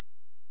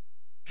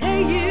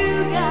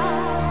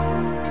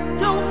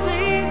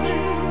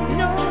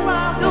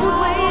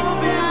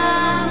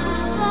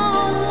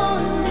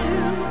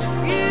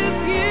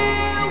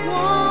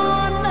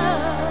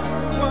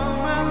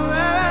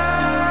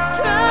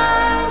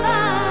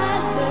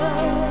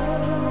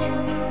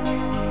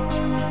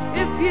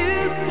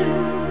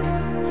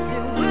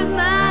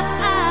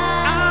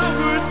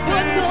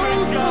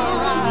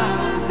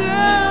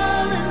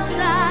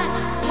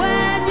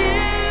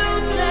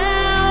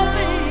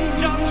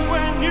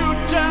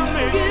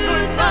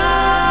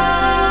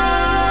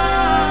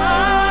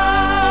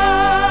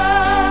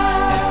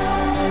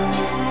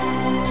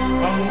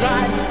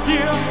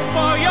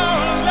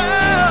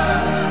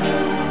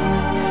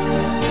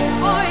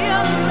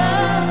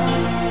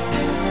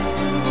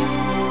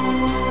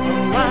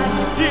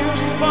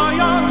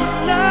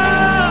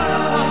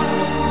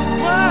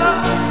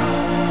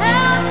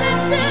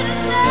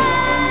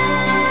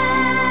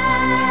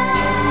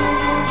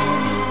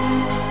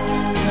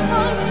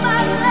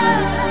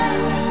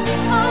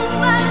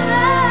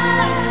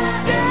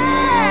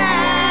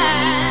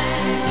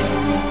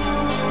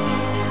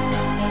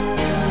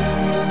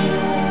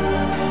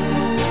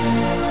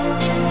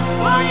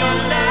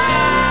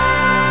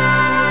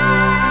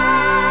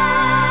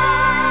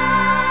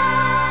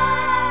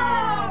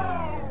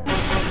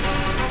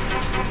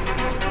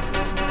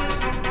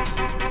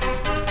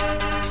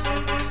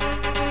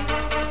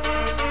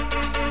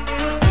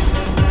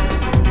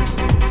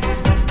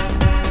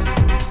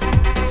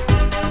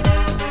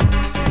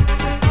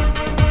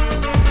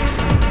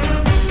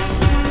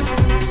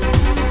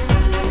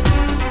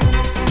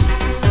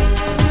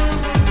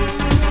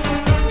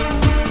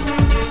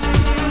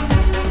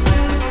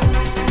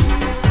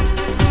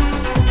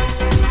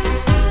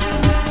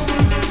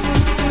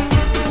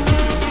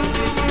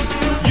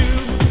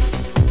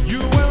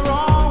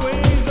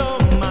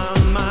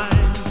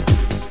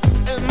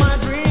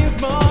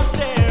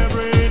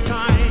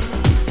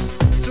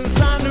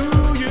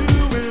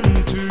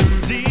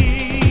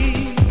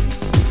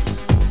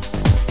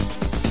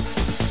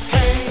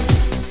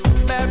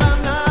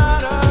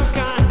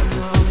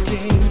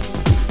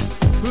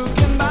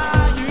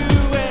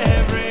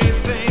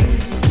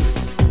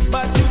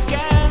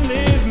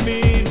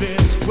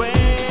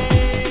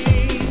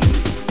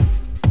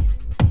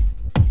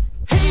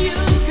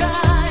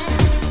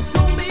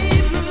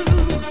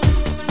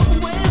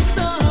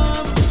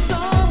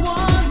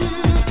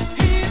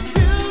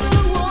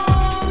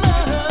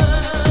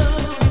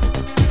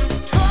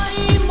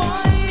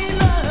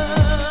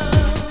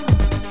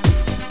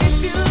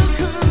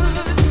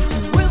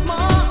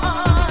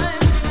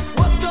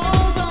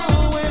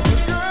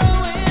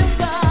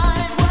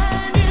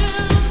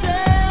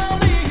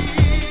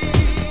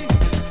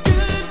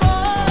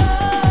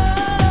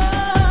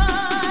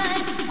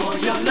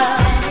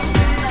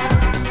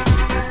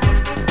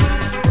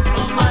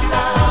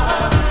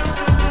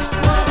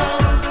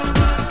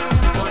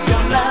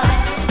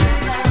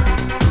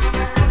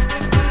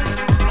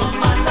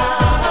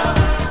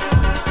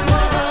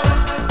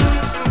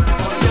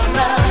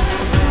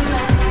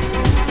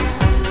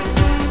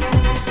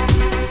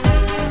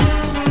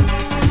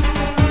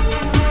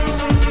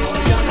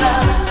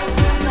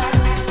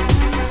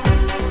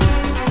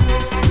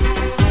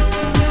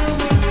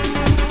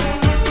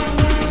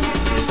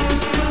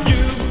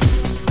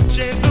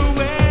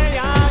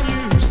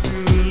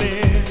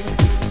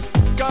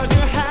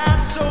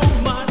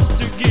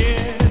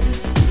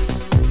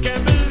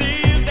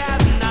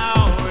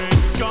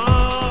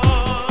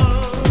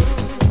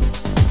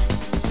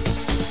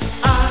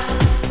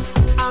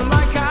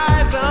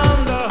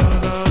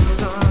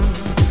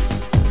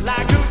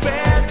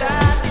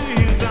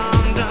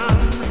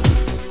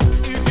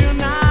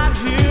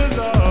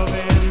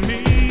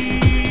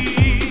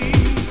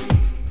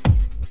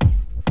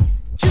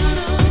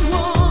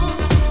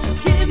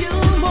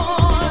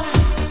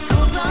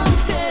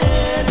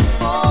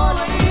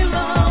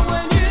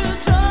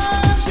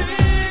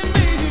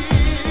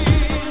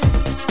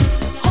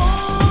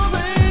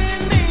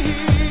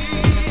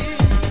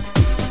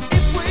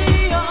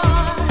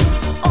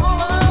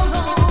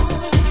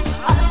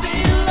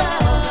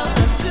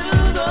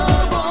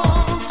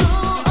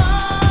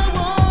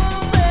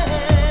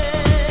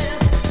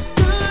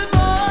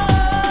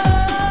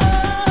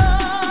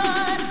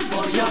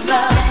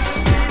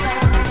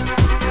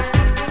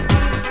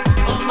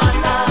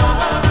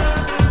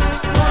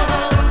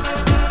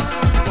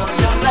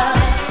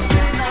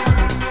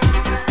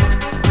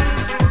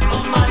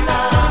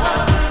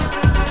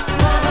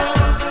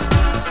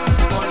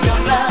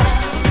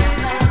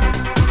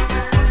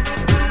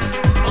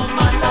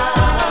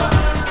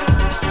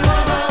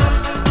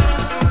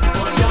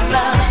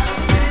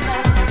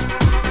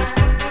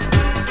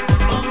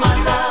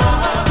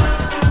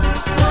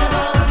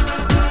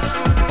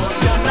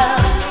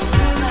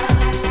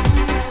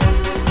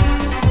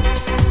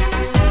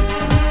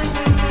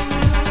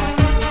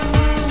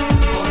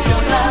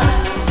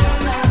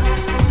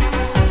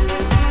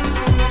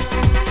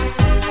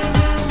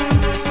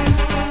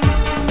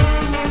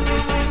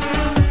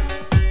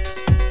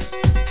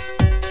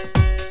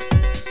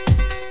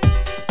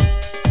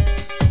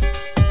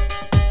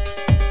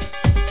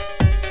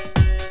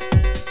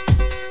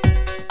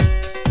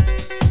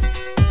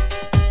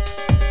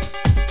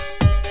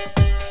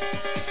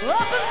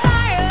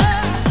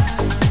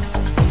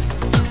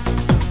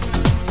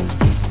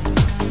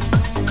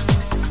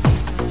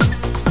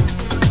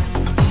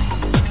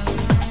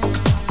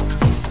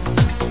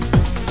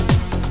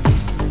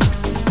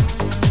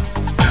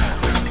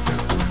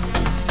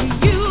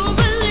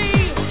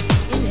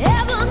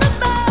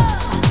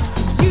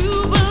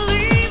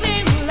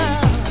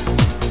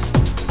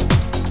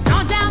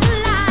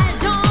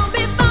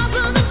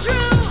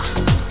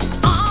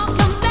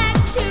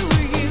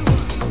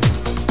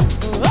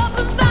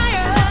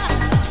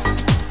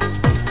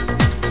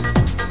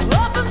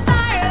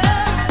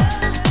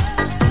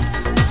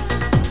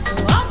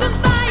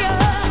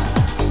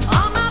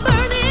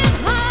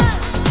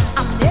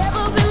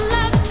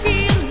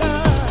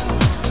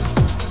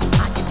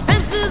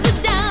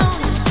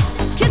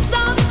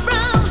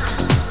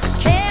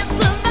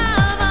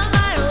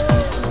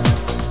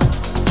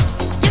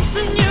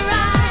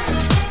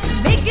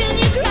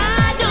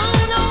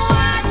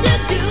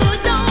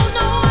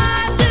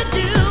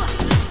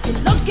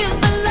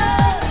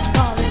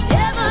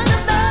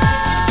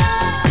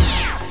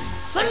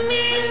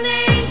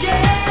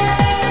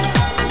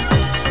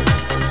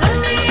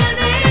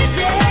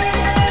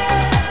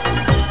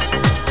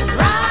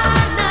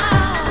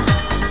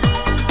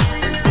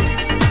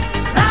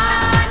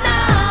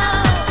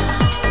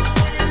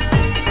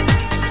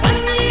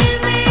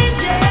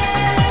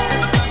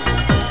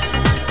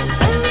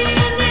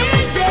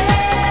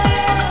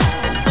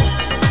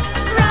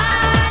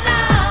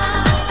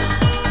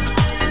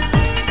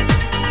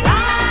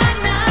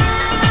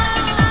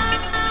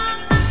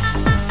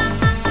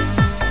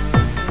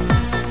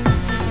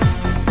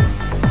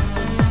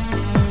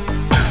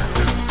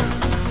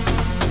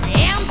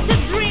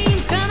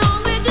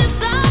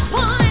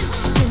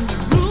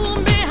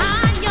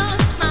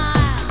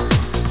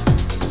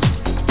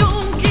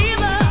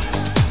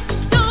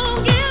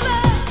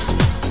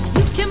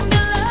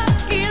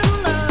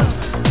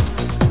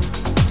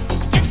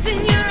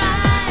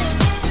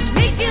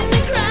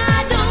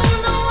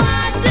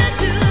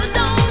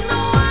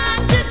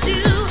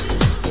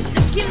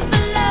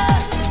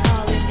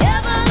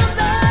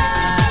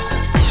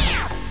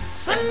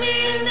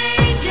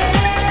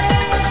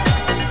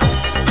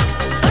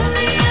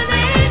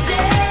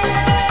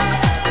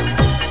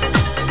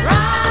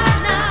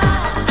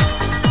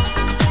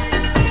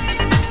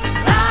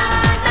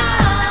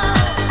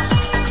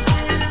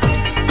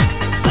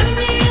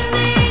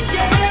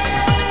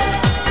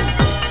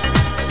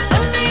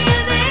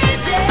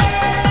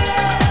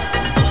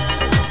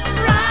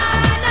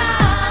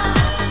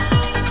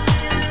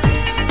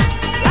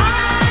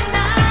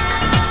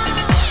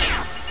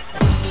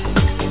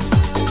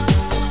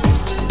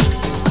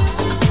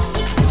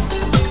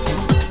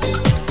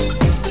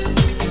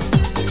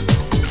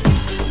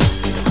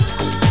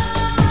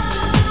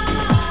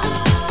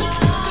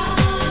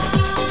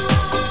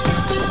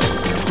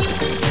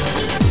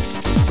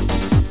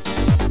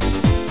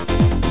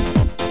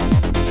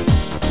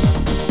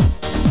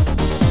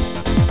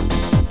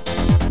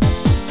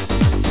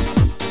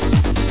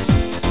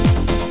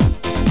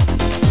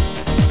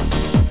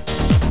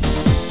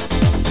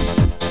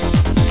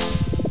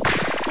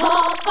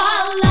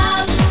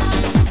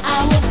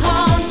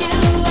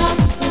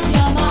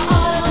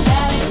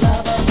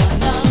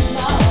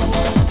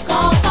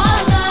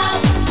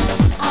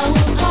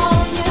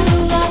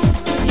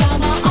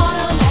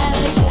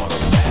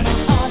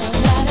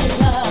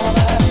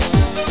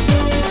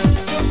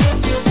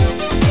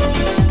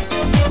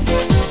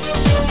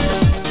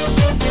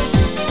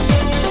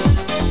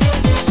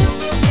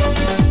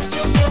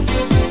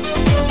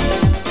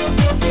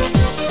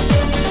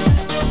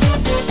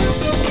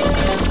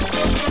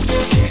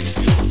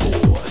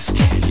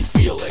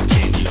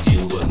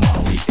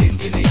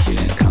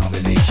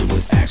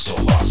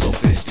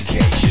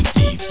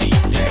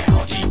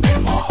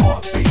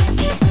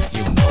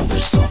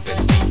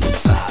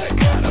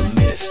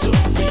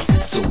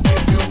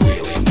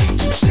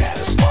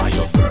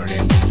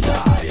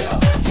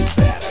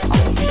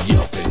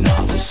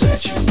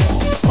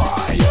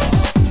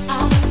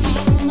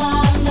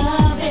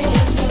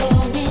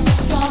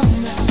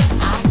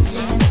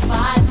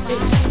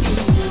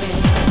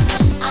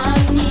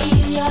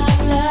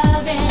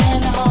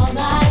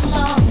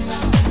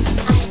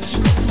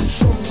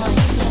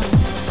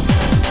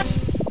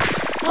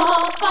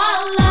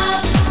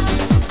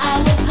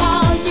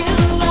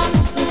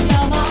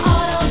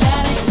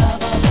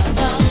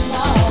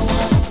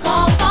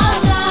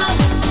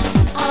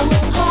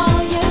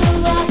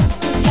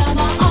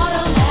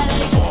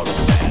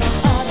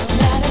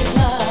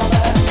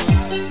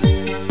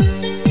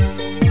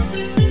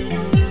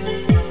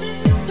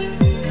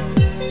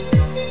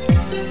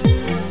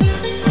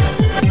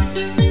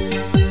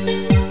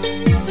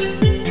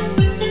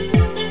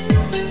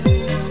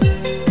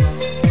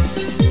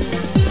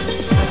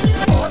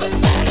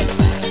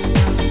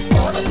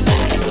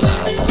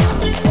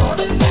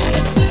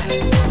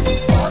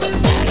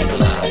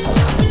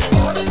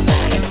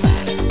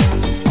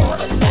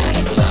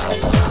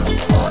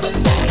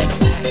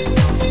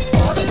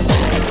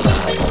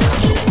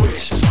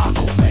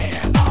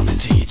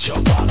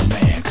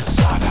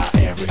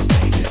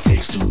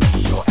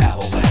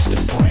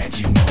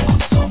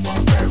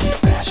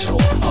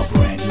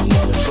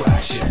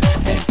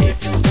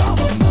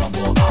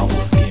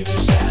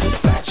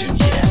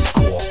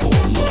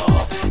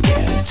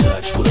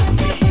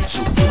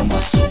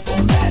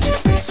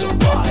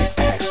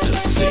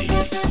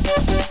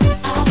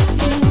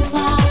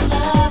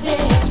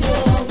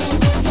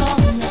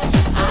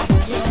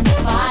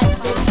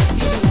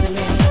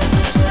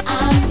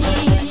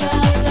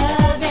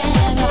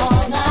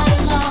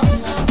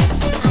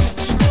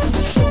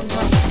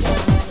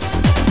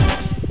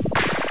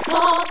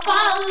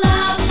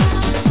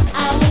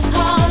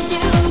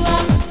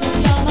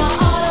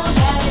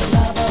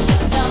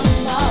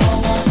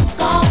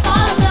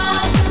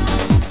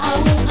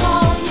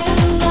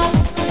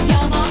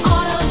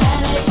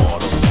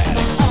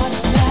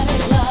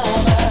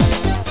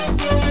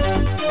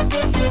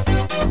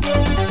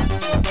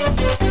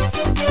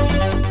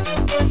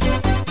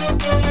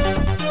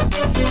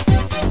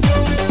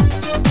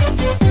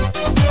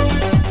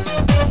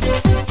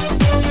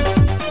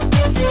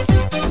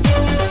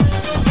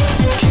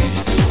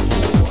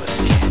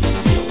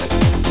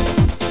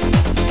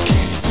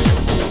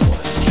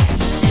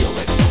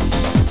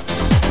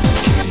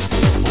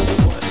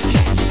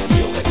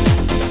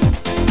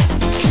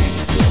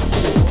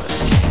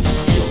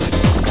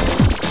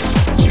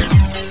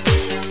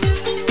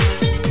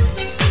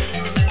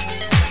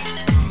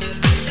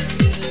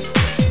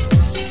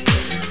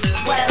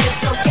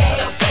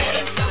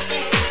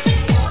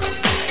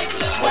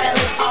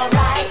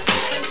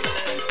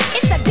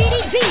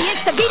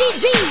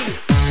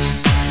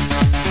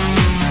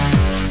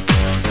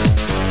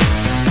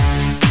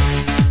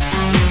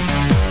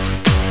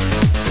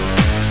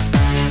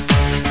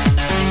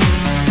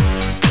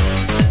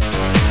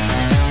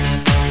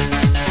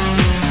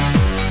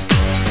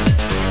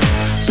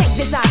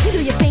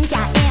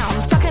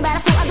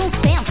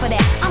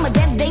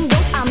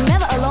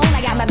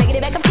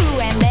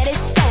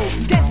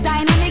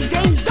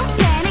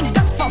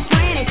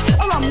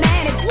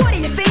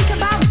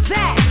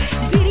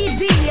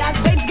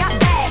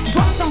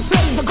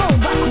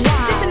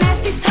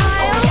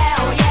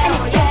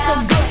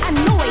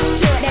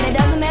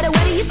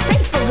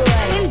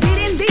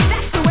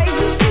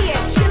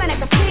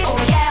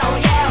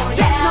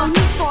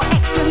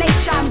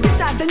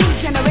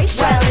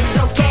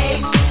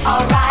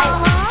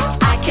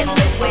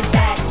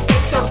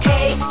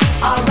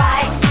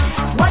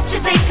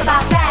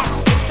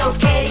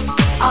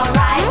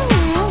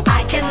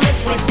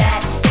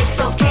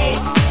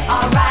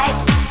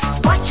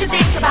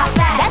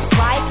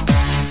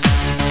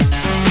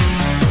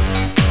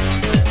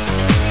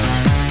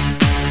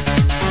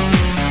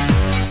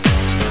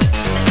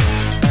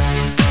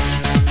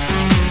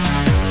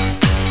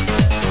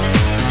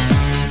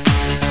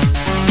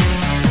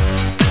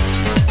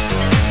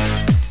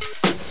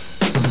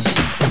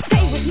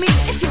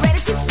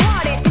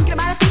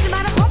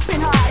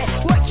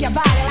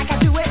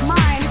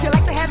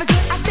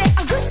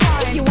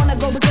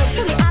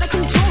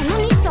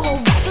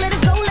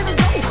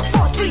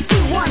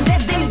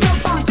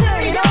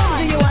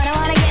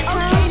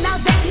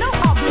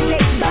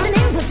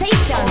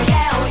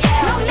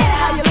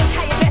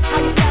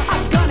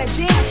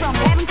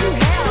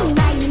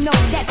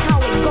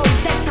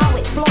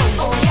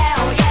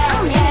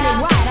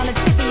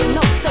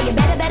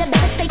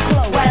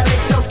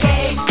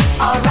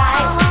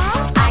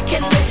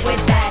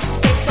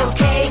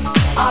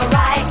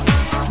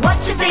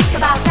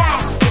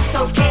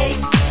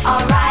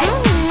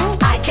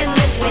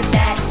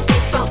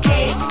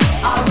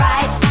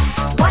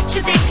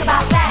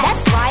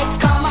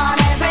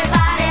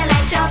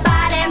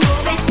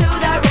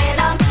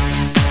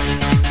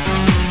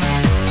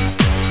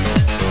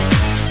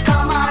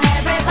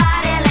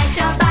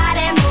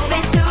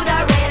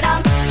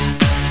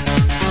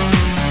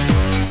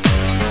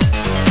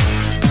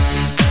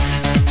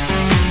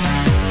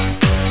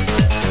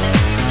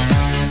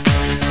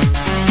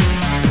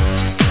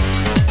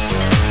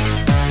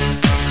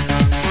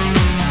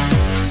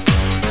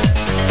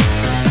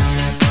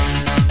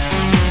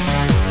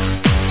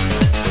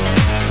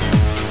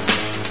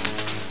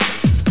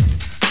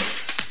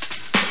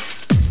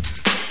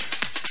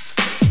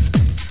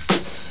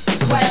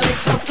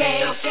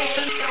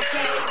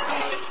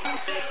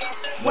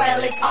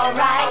Well, it's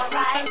alright.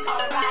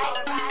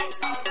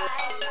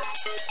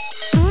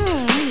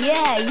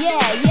 Yeah,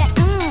 yeah, yeah.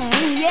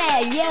 Yeah,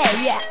 yeah,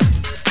 yeah.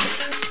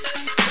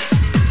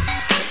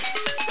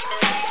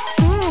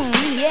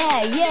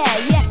 Yeah, yeah,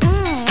 yeah.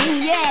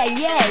 Yeah,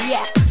 yeah,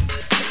 yeah.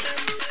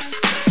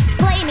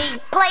 Play me,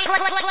 play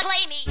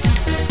me.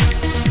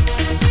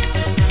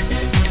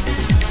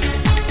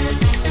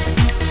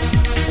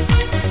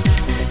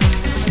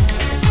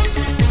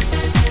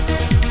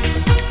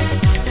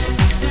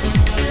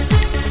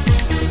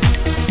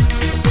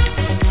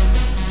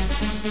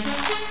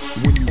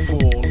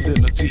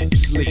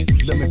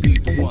 Let me be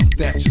the one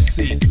that you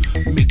see.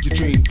 Make your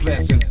dream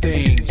pleasant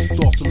things.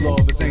 Thoughts of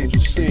love as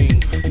angels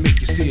sing.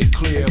 Make you see a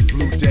clear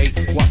blue day.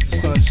 Watch the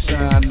sun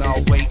shine our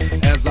way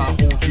as I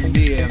hold you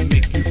near.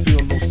 Make you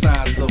feel no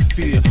signs of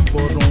fear,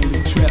 but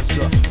only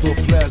treasure the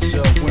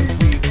pleasure when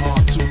we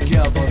are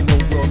together. No,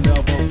 we'll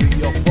never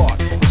be apart,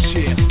 but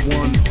share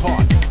one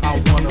heart. I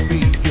wanna be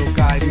your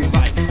guiding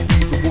light. Be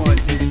the one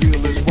you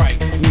feel is right.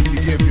 When you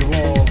give your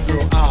all,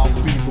 girl, I'll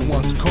be the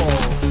one to call.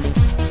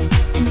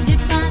 And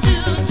if I do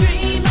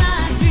dream, I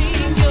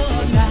dream your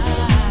life.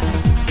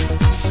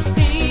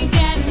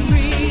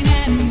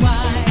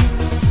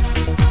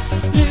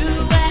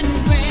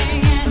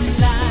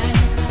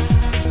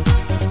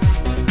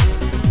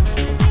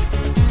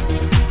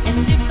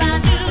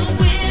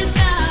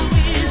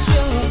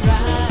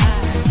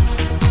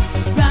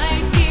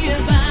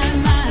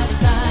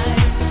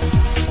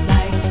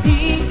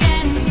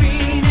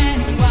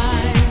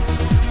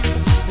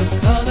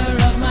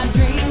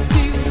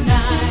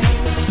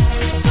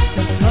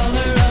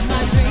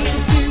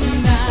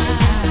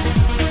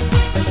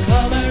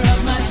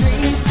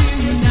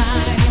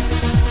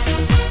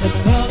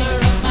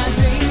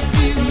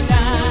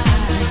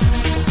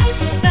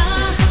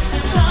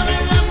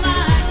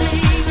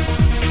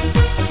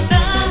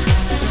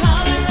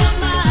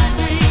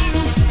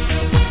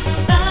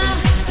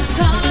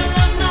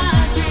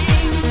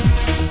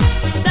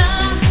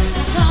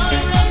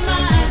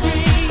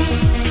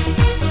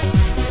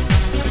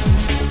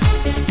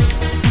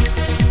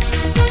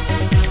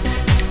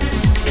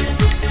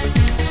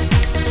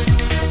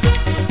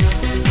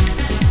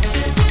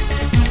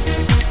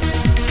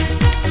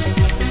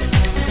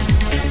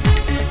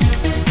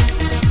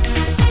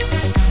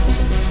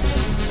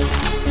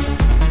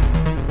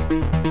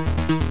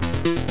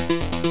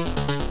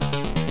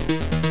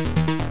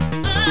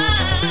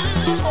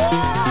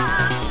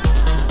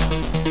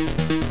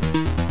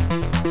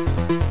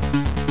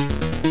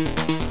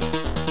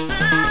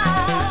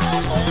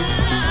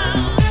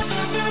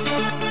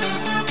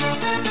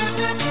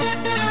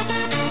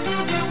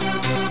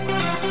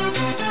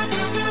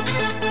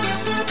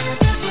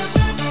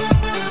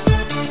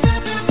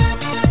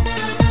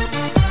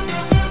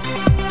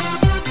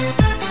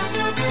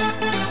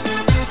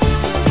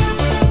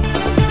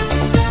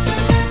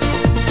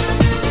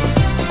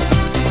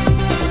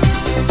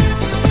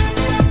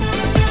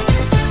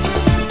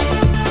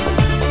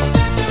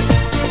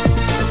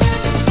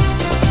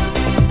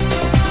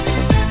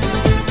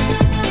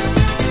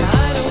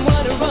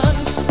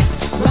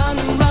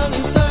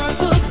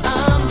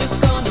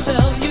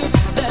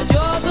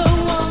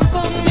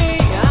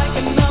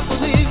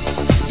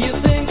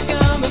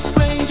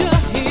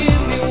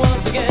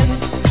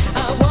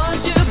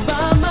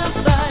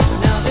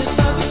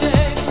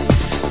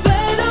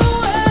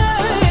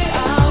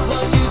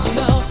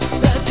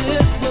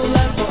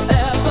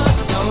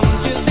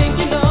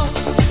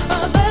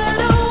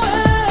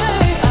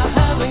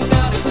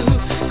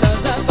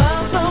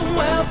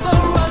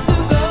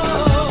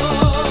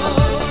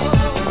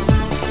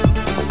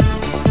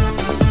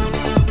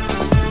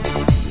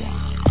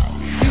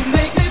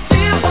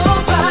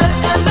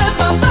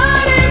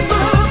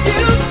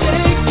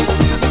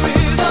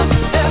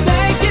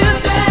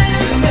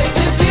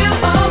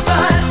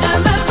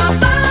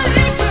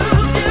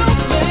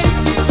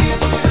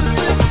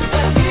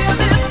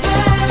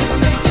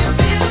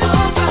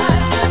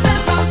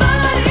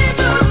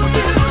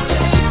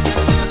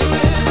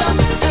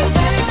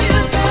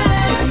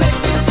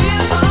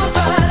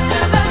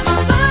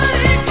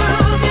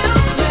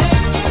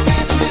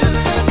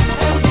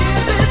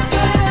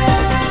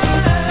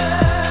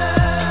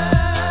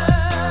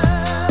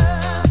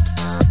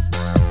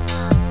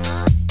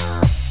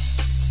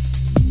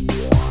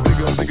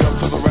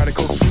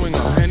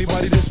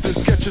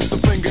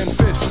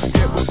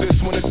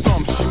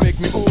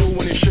 me ooh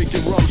when you shake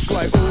your rumps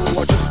like ooh,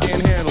 I just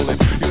can't handle it.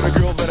 You're the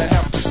girl that I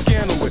have to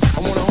scandal with.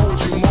 I wanna hold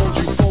you, mold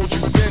you, fold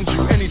you, bend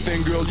you,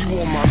 anything, girl,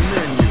 you on my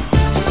menu.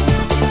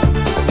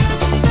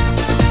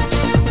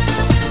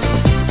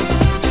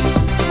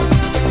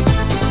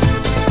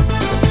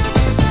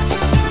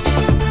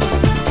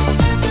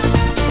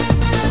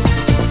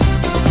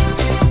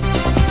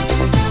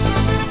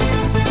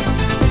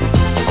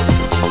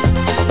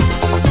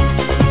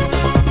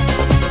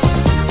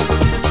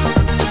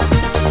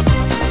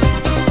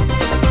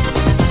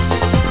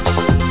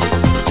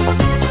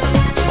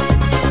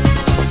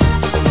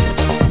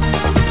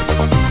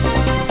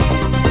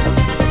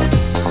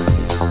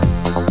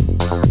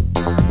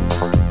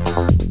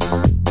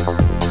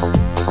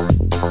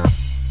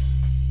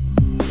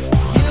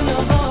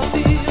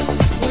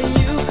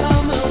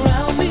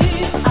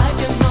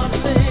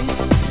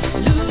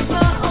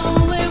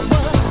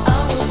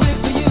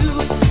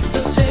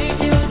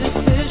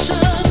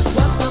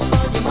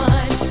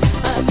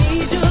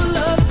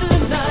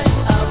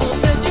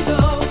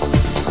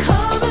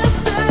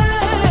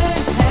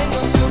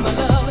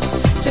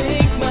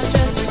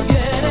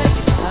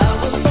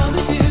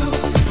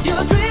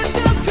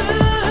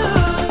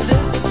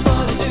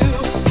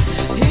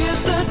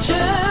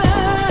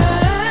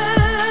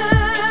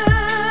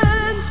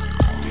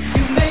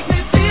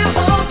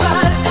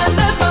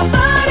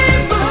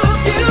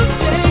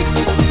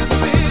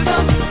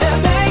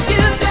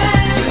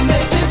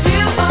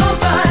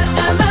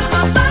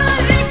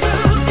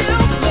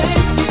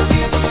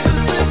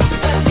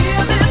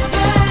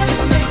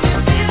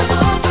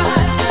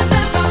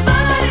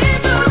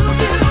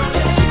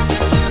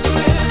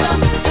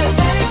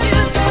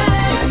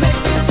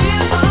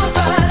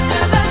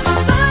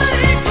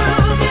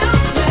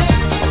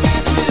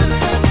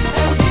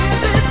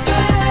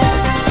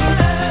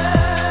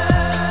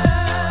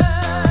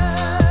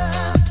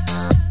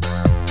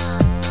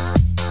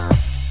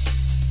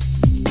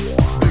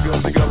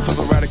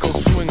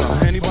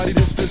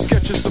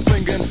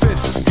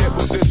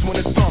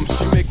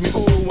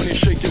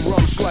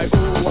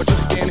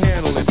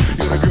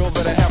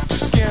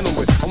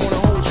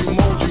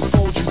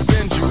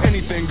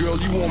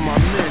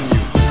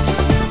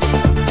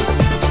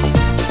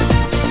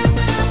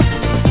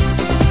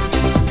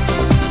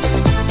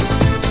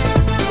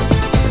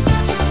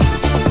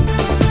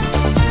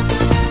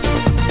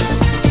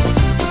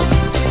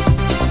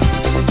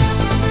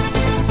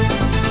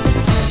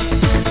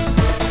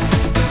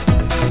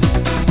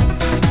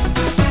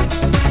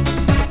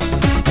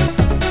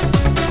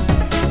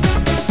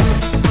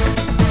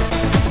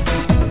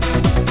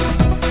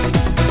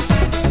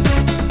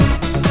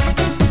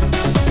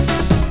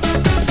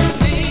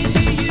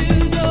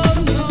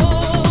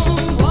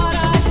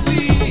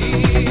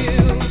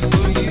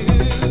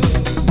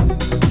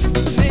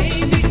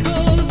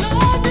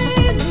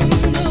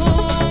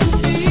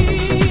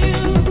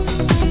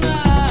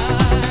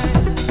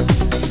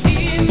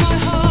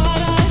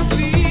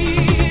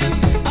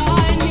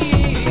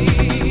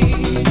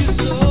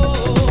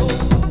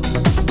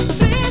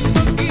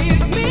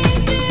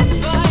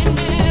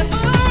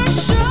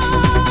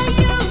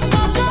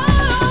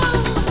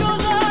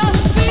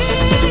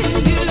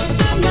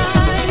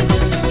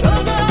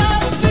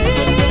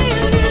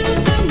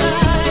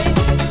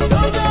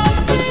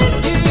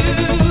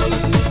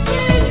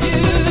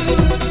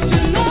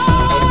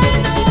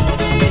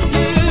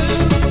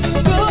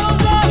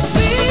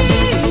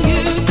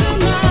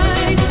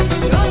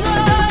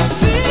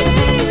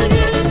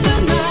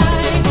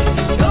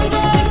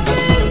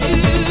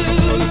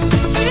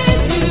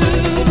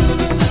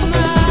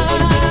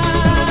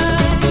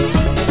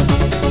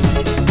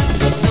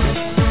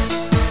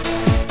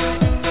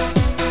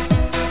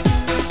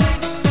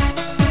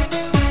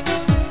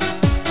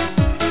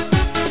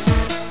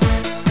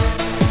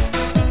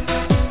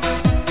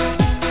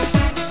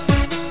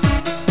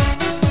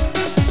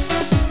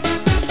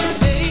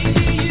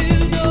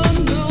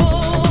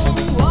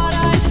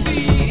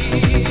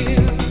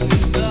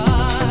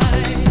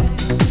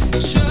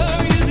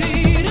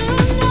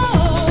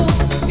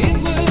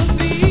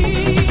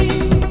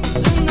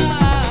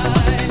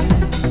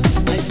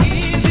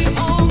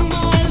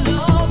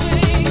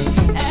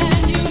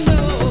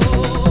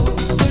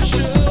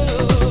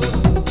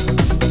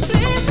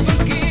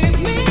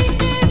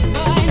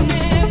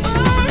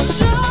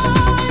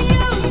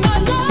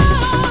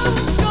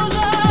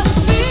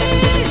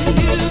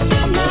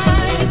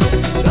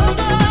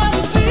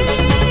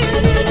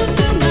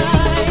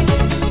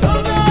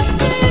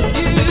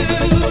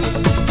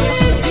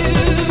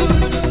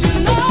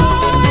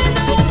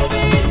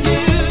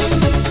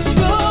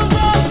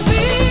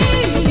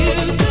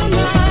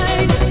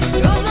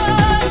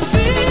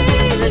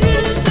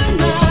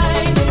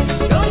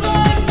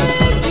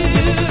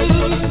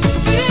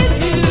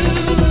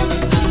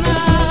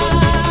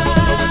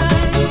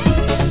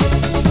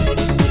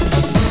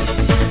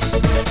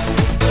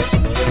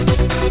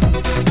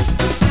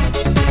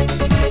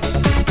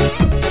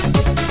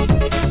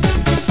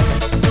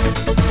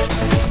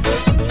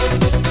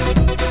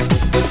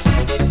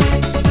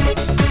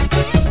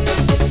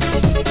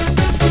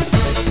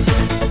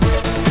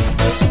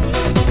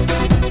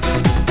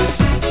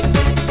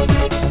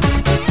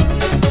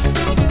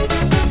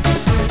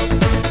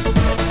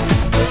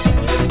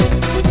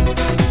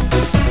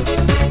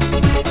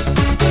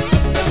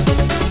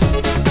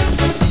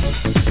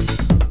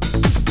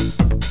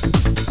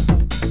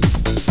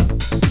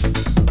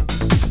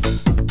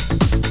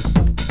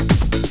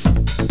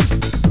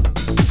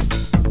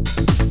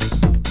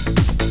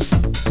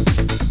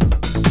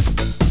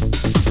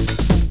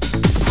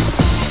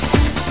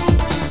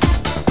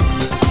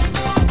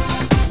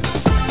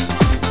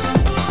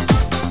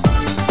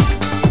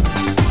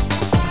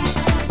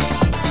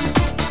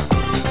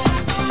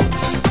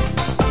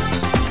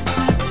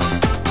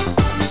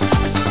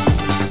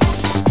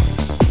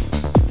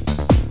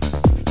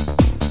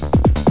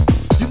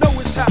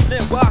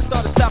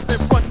 try to stop in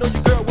front, know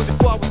your girl was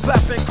before I was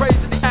clapping.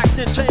 Crazily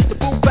acting, change the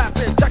boom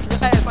bapping. Jacking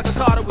your ass like a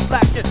car that was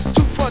lacking.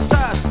 Two front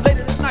tires,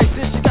 later than night.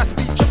 Since she got to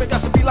be tripping,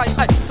 got to be like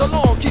ice. So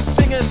long, keep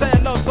singing,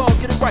 saying love songs,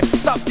 get it right.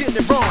 Stop getting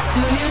it wrong.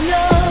 Do you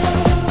know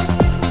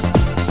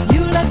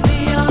you let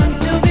me on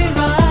to be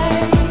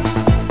right?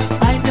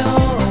 I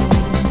know.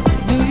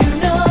 Do you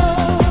know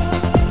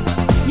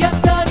you're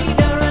turning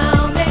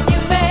around and you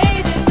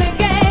made this a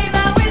game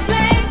I will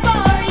play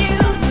for you?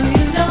 Do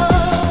you know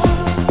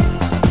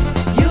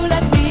you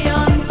let me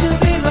on to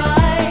be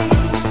right?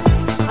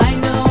 I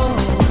know.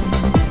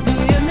 Do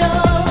you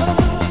know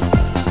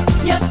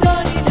you're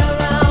turning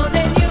around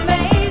and you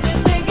made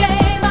this a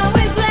game I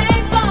will play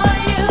for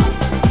you?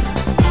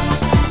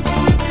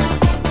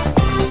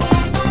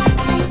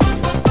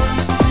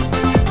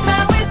 I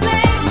will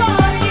play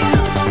for you.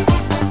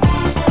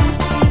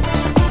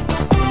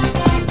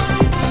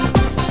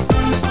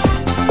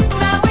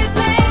 I will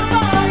play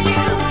for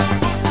you.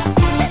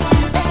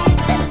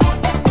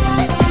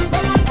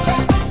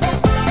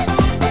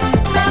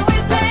 I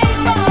will play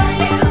for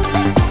you.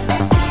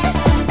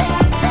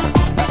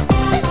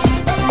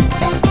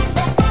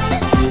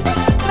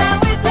 I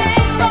will play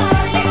for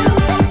you.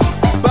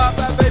 Bye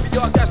bye baby,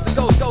 y'all got to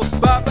go, go.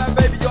 Bye bye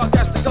baby, y'all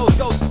got to go,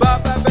 go. Bye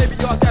bye baby,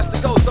 y'all got to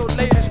go. So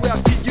ladies, where I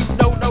see you,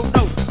 no, no,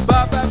 no.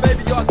 Bye bye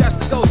baby, y'all got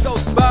to go, go.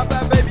 Bye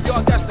bye baby,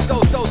 y'all got to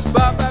go, go.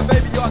 Bye bye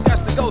baby, y'all got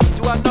to go.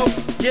 Do I know?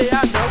 Yeah,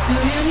 I know. Do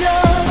you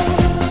know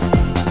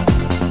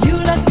you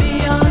let me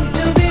on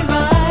to be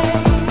right?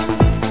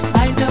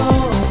 I know.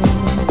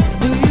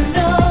 Do you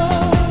know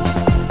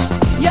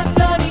you're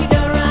turning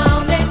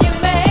around and you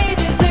made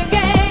this a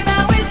game I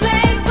will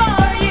play for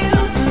you?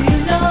 Do you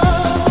know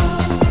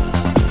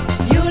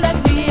you let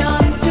me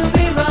on to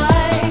be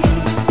right?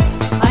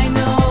 I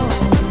know.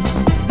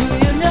 Do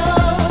you know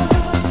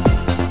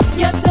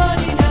you're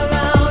turning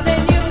around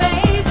and you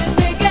made this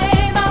a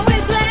game I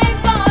will play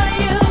for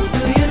you?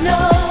 Do you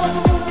know?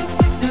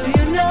 Do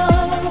you know?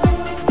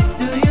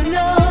 Do you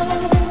know?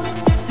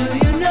 Do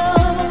you know?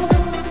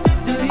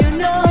 Do you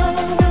know?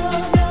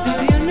 Do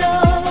you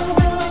know?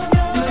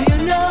 Do you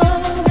know?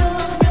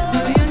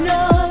 Do you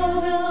know?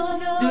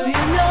 Do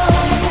you know?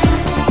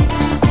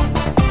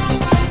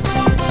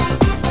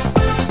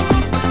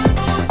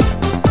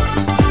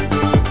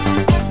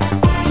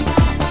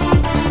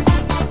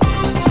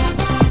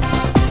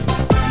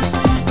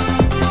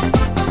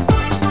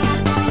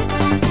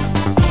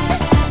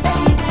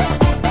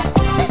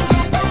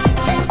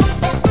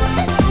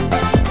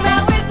 I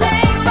will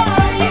play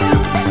for you.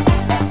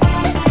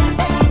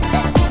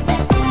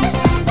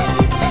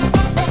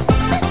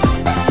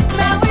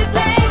 I will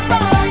play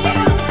for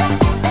you.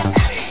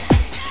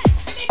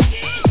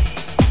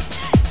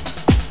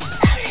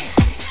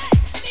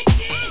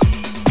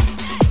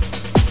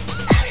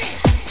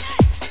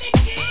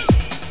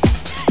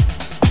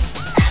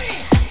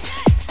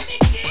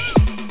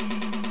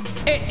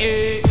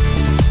 Eh.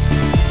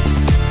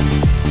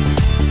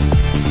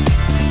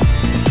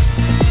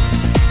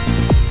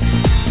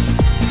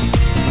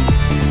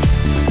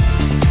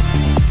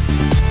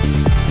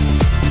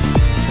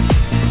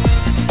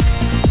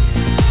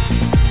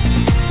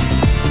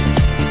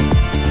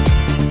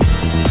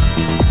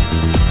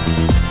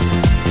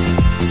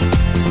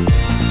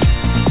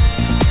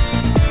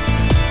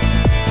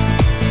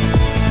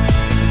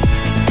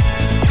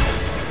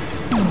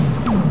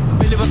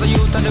 Billy was a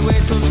youth on the way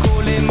to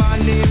school in my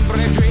name,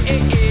 Bretry,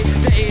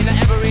 They ain't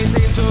every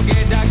team to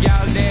get that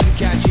gal, them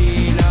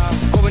catching up.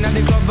 Going at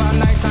the club at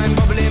night time,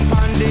 bubbling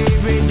pandy,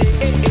 ready,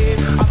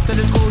 After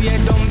the school, yeah,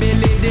 don't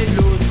Billy, they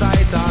lose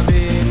sight of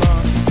him.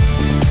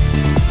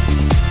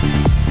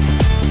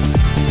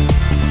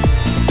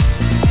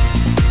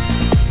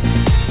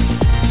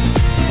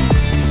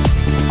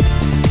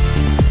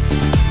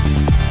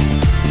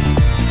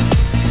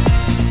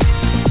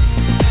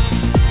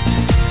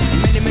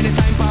 Many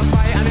time pass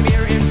by and I'm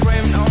here in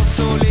frame now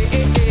slowly,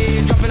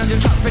 Jumping on the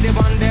track for the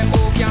one them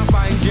who can't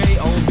find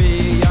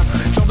J.O.B.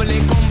 Trouble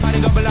it come by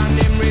the double and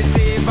them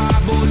receive a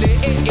bully,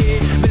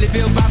 Billy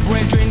feel bad,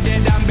 brethren,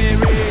 dead and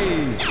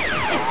buried.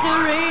 It's a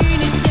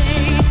rainy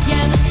day,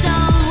 yeah, the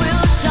sun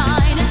will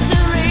shine. It's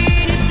a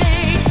rainy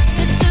day,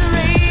 it's a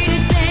rainy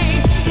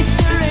day, it's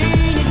a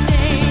rainy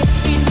day.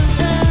 It will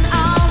turn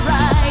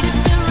alright.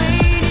 It's a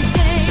rainy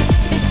day,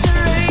 it's a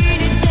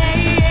rainy day,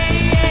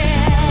 yeah.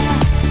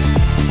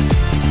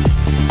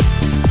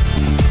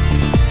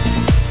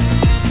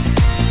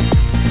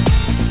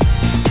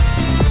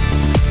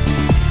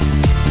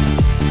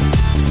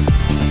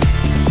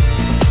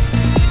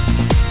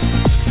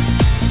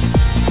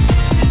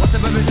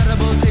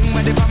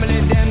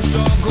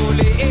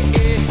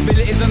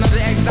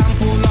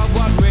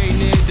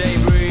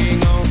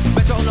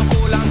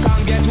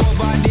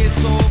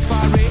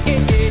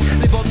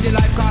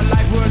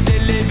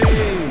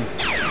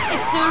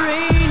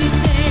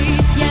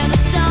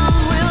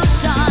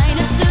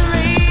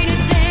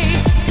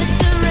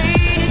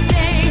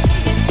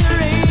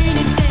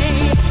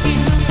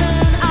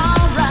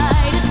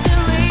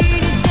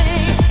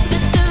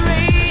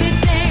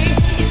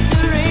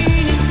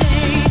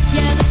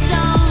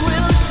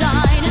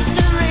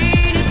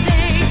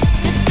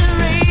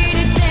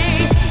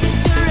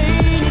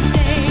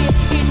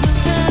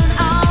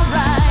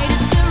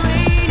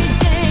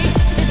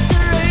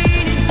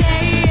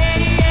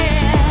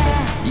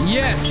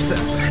 Yes,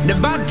 the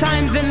bad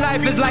times in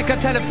life is like a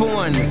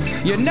telephone.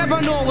 You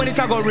never know when it's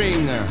a go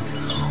ring.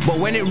 But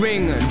when it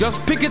ring, just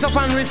pick it up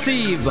and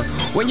receive.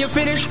 When you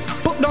finish,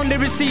 put down the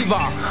receiver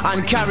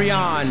and carry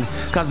on,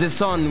 cause the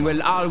sun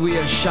will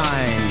always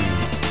shine.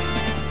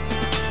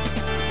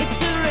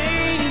 It's a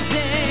rainy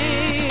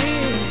day.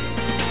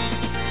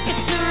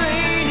 It's a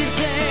rainy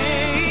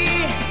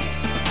day.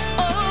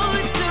 Oh,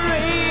 it's a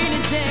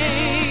rainy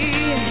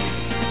day.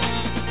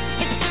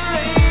 It's a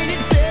rainy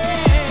day.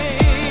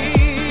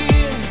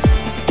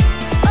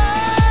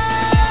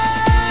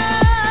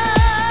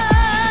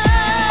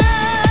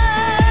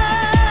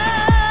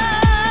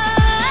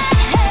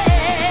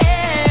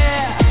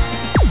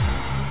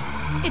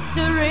 It's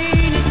a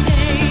rainy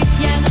day,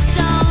 yeah, the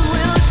sun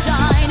will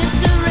shine.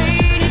 It's a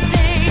rainy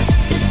day,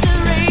 it's a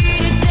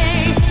rainy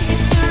day,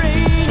 it's a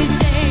rainy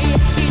day.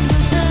 It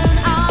will turn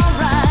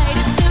alright.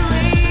 It's a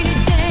rainy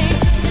day,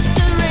 it's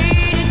a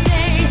rainy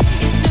day,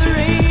 it's a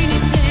rainy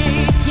day,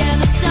 yeah,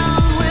 the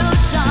sun will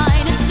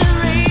shine. It's a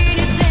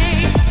rainy day,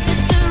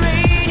 it's a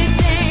rainy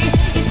day,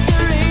 it's a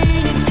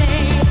rainy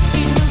day.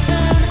 It will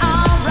turn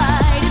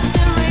alright. It's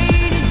a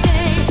rainy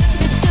day,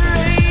 it's a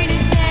rainy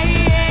day,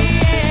 yeah.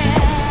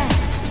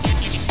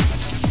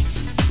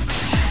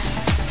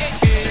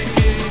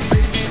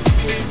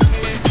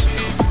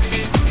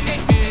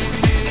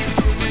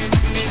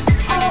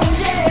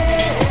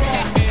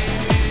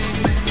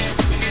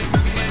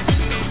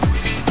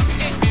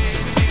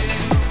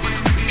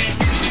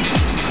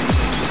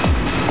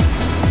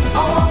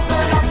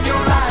 Open up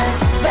your eyes,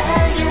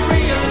 then you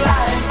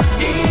realize.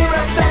 Here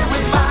I stand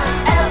with my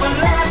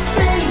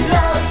everlasting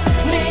love.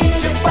 Need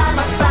you by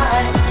my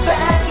side,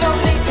 there's no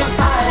need to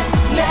hide.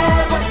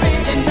 Never be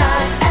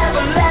denied,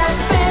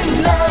 everlasting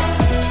love.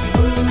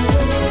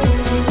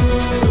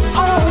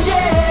 Oh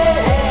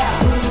yeah,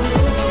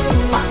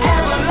 my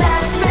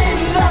everlasting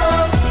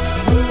love.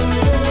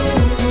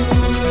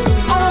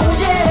 Oh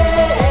yeah,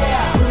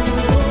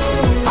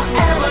 my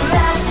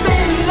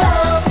everlasting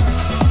love.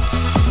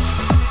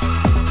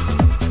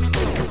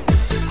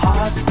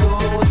 Hearts go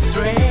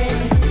astray,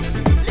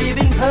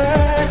 leaving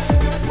hurts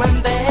when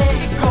they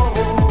go.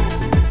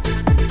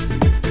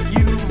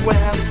 You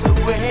went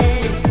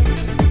away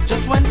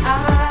just when I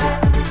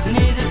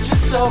needed you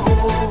so.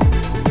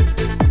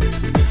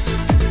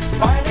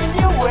 Finding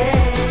your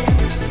way,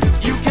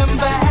 you came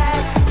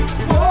back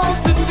home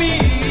to me.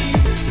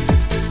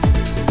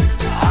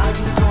 I'm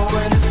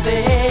going to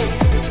stay,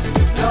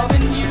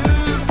 loving you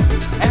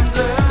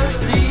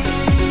endlessly.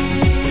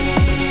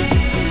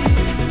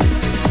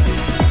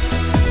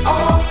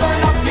 Open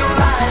up your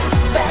eyes,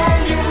 then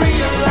you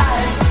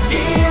realize.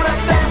 Here I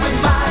stand with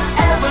my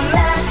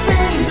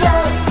everlasting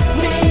love.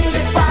 Need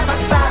you by my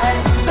side,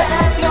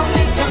 there's no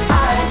need to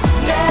hide.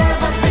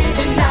 Never be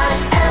denied,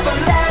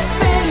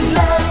 everlasting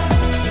love.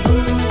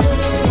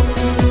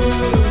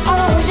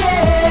 Oh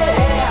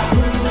yeah,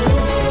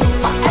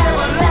 my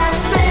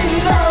everlasting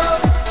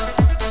love.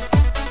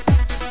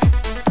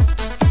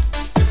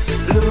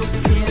 Look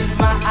in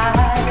my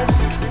eyes,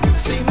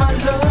 see my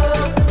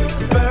love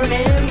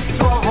burning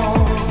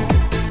strong.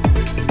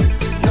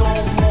 No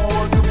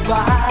more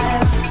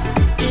goodbyes,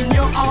 in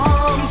your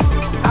arms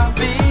I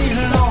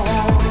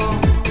belong.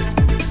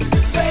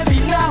 Baby,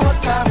 now our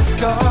time has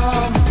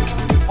come,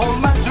 all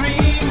my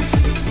dreams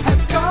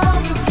have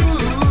come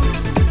true.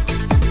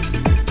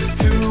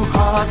 Two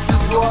hearts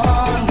as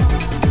one,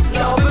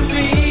 loving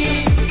me,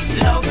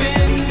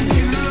 loving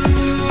you.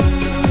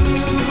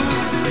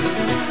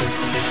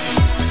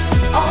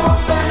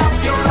 Open up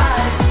your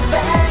eyes,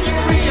 then you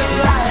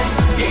realize.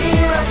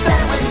 Here I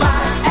stand with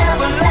my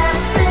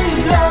everlasting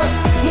love.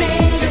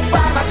 Need you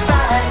by my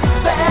side,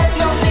 there's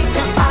no need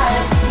to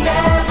hide.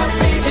 Never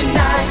be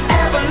denied,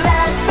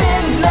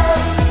 everlasting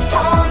love.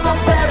 From the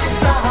very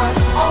start,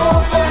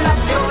 open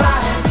up your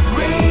eyes,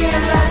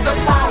 realize the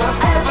power of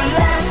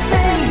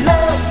everlasting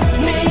love.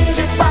 Need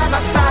you by my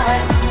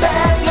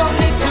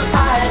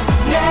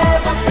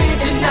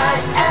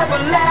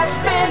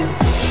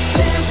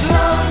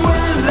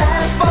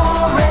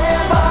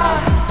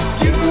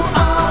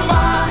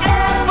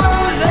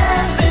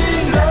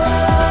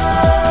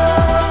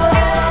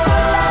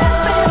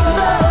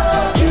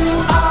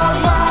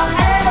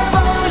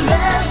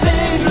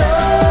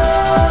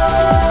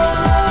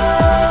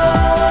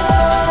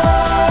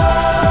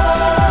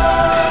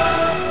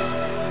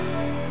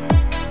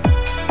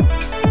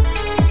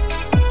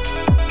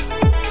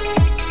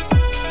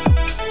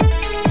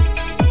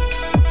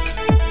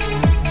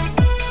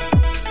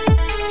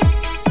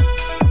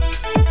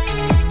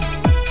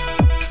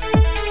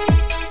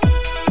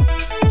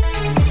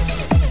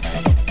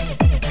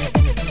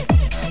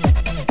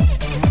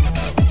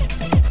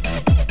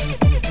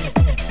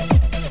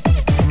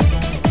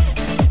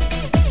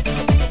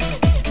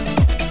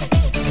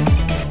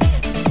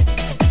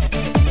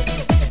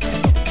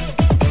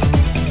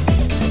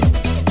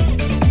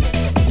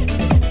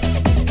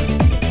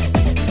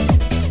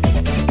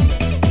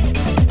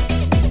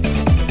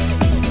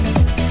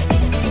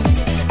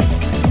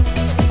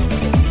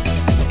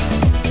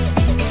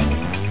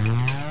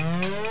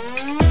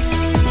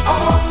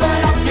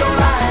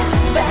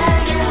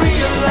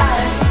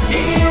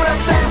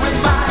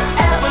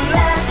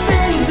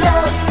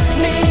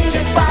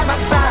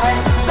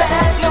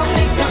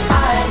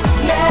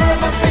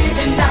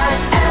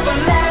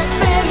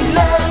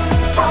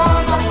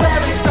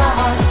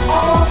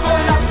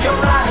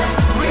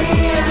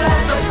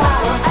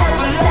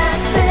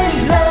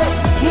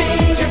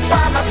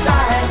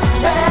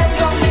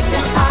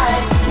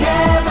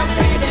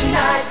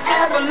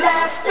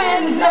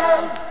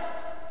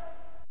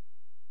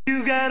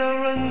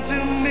run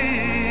to me.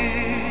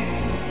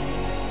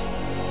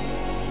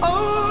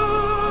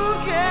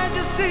 Oh, can't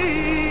you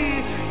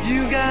see?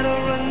 You gotta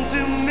run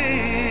to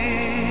me.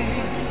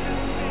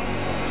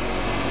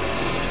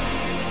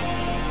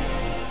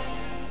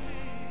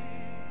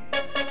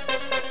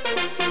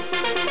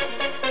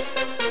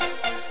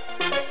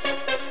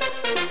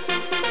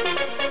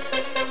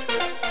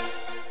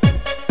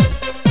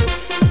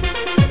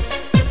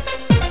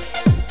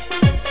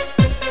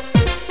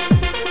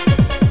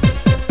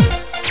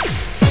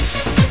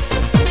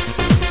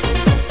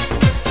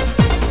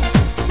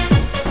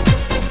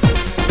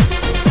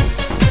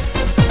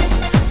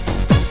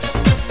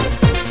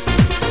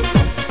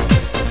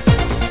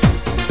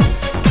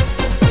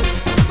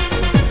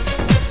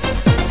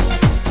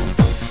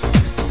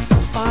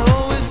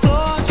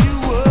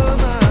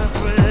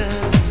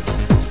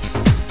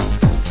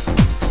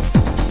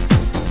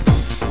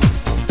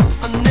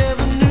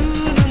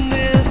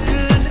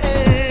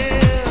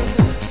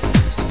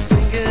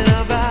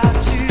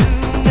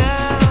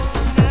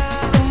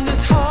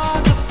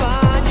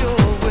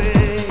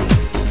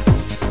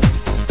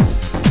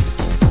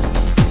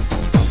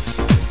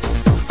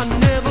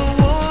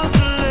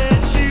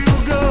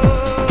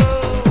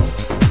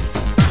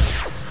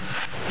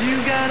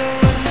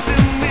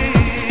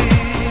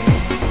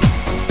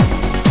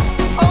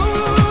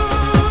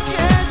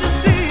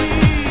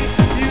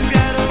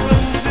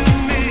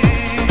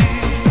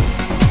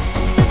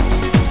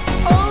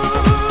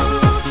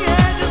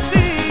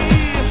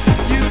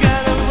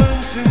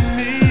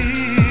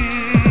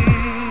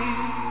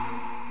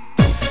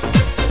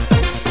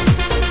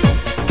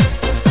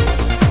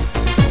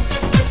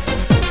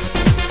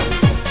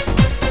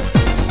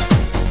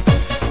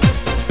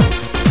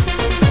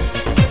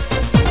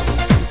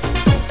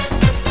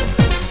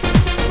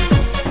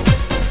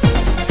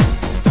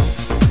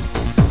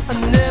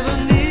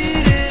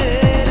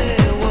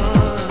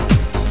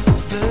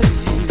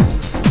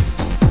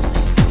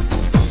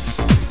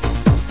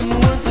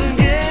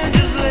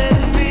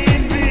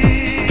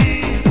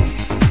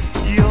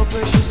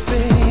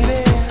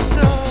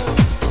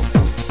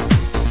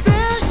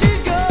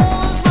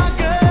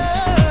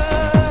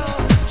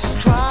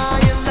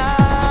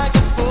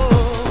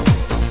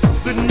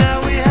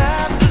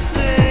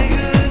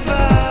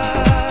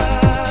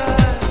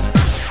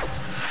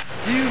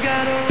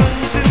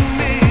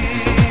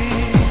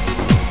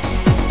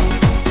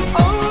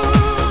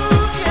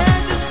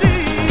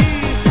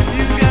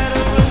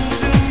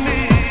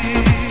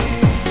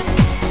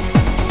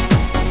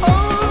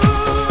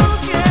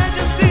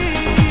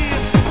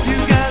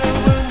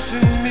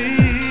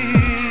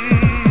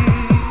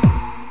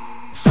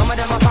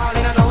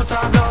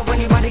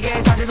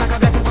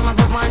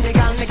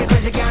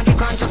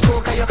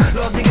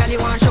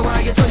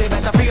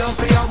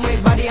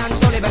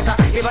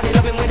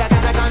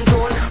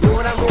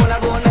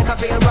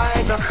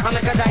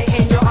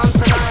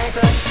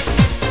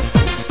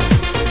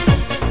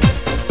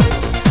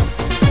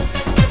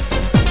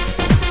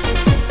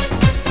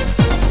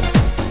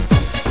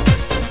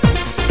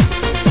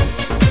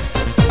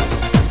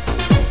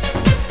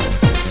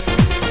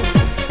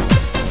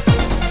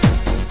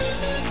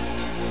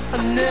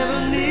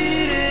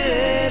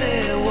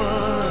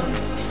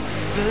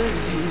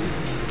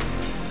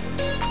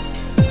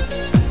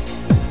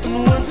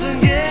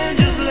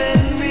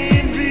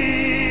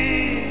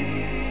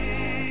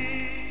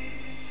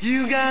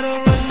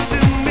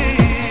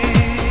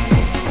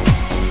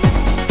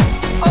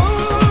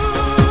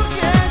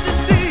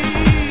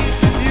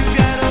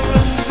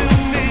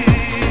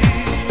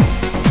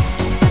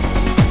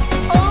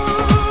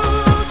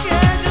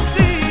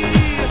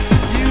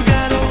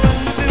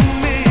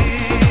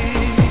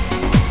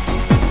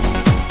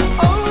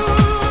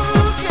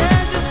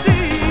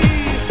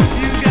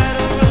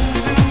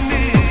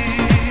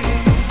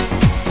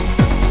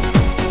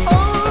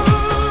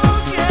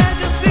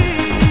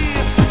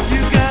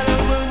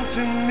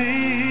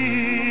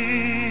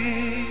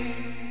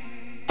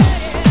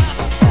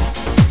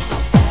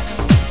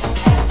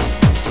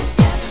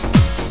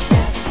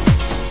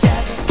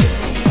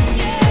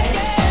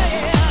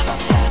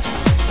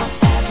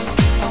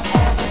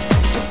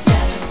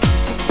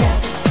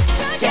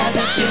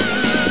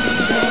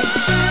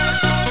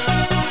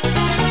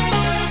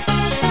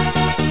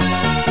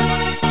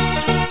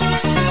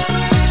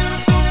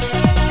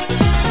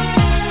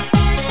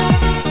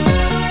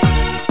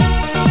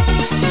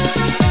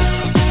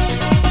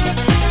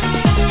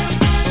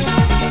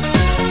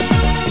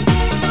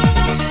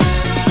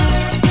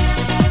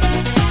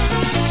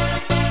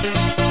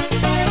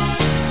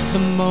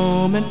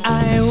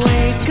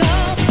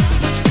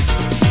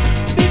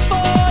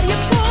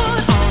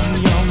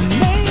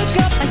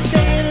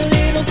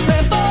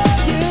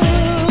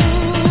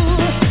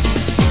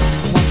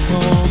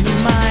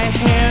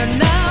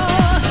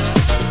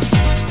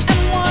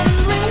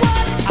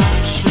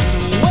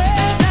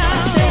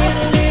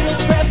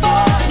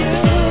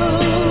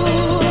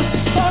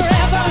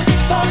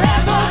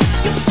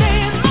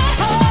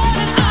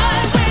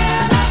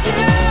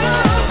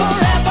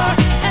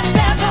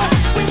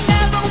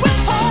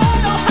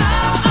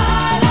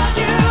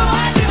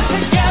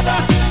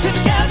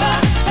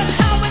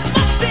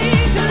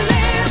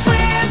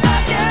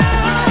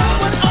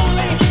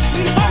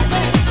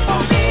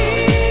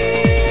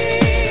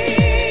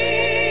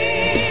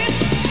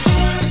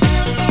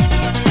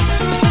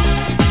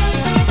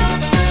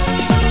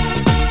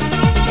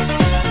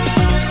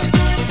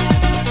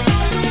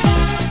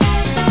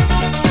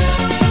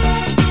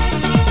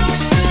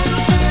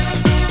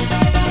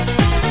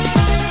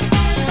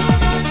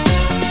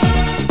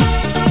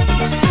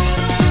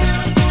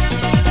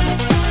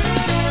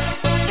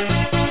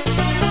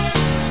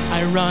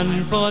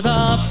 run for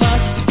the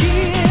bus,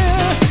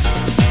 dear.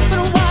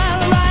 But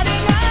while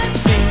riding, I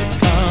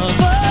think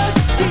of us,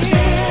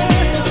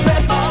 dear.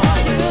 Pray for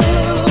you.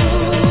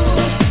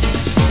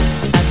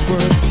 At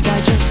work, I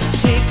just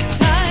take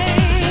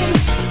time,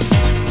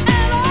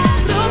 and all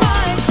through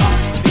my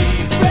coffee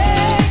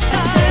break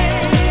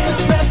time.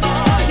 Pray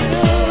for you.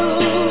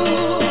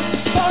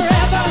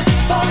 Forever,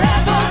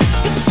 forever,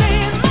 you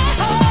save my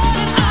heart,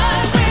 and I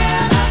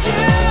will love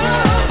you.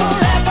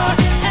 Forever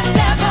and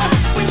ever,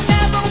 we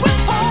never will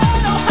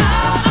part. Oh,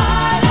 how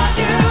I love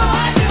you.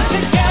 I do.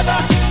 Together,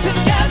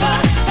 together,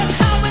 that's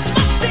how it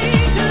must be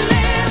to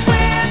live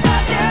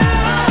without you.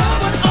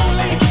 Would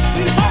only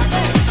be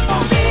perfect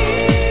for me.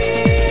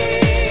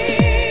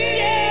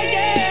 Yeah,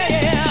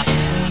 yeah, yeah.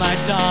 My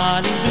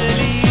darling,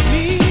 believe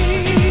me,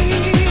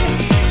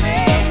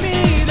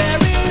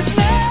 there is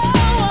no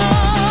one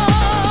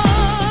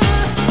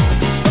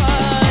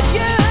but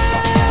you.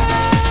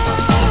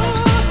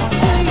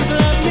 Please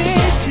love me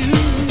too.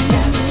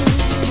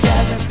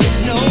 Together,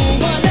 no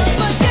one else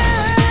but you.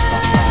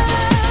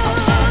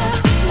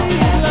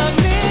 Please love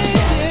me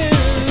too.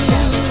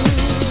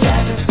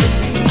 Together,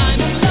 I'm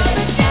in love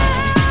with you.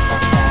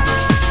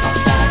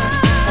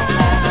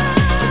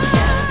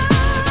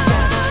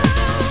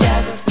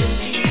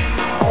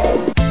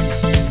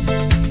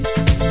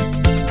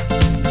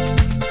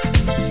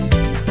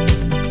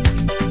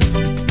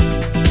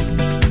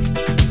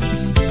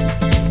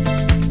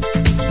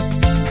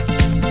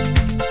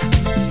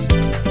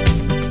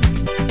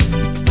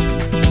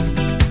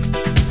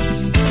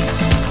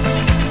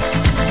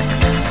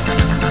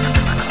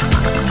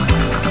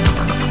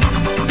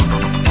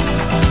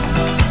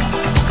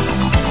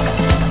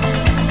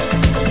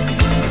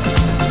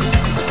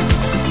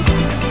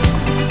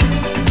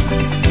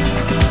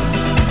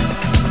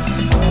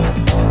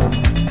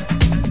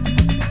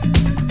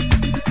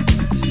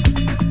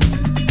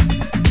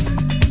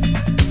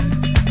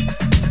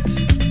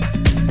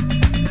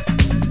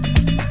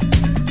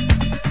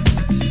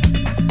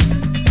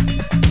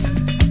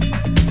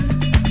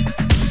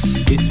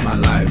 It's my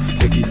life,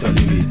 take it or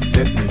leave it,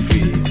 set me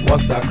free.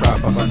 What's that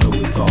crap? Papa know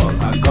it all.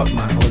 I got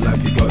my own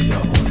life, you got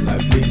your own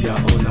life. Live your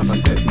own life and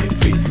set me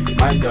free.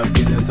 Mind your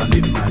business and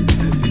live my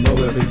business. You know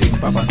everything,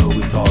 Papa know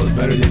it all.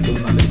 Very little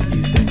knowledge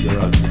is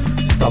dangerous.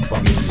 Stop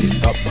bugging me,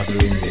 stop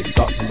bothering me,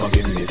 stop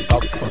bugging me,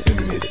 stop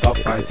fussing me, stop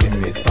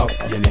fighting me, stop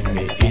yelling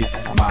me.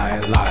 It's my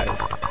life.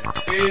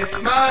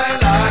 It's my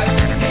life.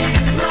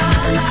 It's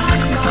my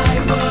life, my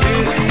world.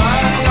 It's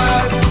my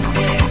life.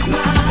 It's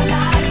my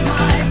life,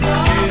 my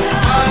problem. It's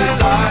my life.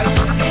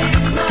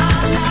 It's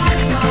my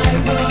life, my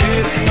world.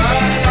 It's my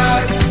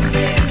life.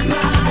 It's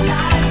my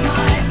life,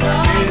 my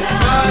problem. It's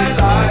my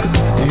life.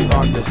 Do you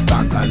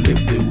understand? I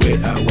live the way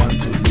I want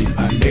to live.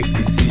 I make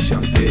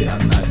decisions day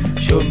and night.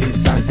 Show me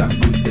signs and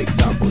good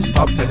examples.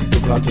 Stop telling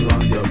people how to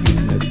run your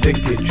business. Take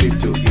a trip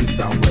to east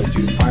and west.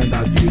 You find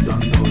out you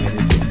don't know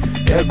anything.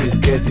 Everybody's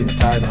getting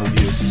tired of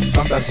you.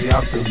 Sometimes you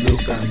have to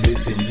look and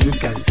listen. You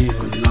can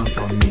even learn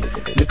from me.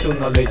 Little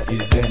knowledge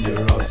is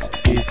dangerous.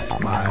 It's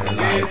my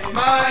life. It's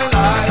my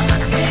life.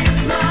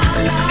 It's my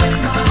life,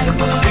 my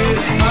world.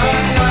 It's my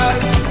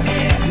life.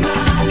 It's my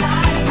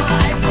life,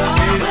 my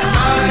problem. It's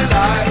my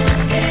life.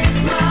 It's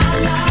my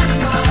life,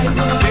 my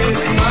world.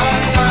 It's my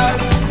life.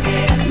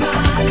 It's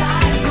my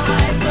life,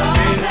 my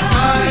problem. It's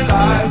my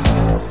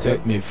life. Set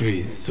me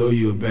free, so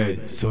you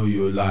bet, so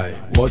you lie.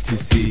 What you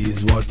see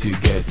is what you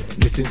get.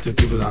 Listen to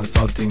people and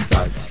saw things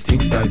I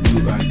do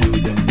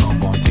them no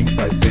more. Things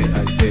I say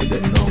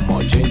them no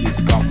more.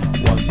 Changes come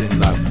once in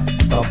life.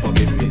 Stop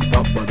bugging me,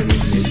 stop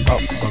bothering me,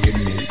 stop bugging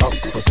me, stop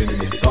fussing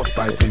me, stop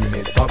fighting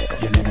me, stop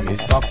yelling me,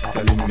 stop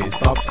telling me,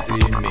 stop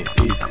seeing me.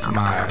 It's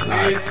my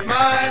life. It's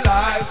my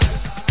life.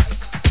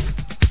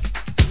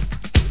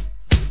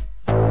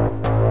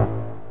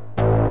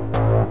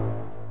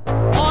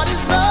 What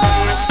is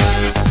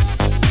love?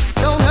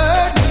 Don't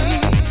hurt me.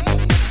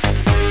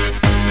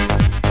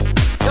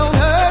 Don't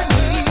hurt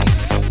me.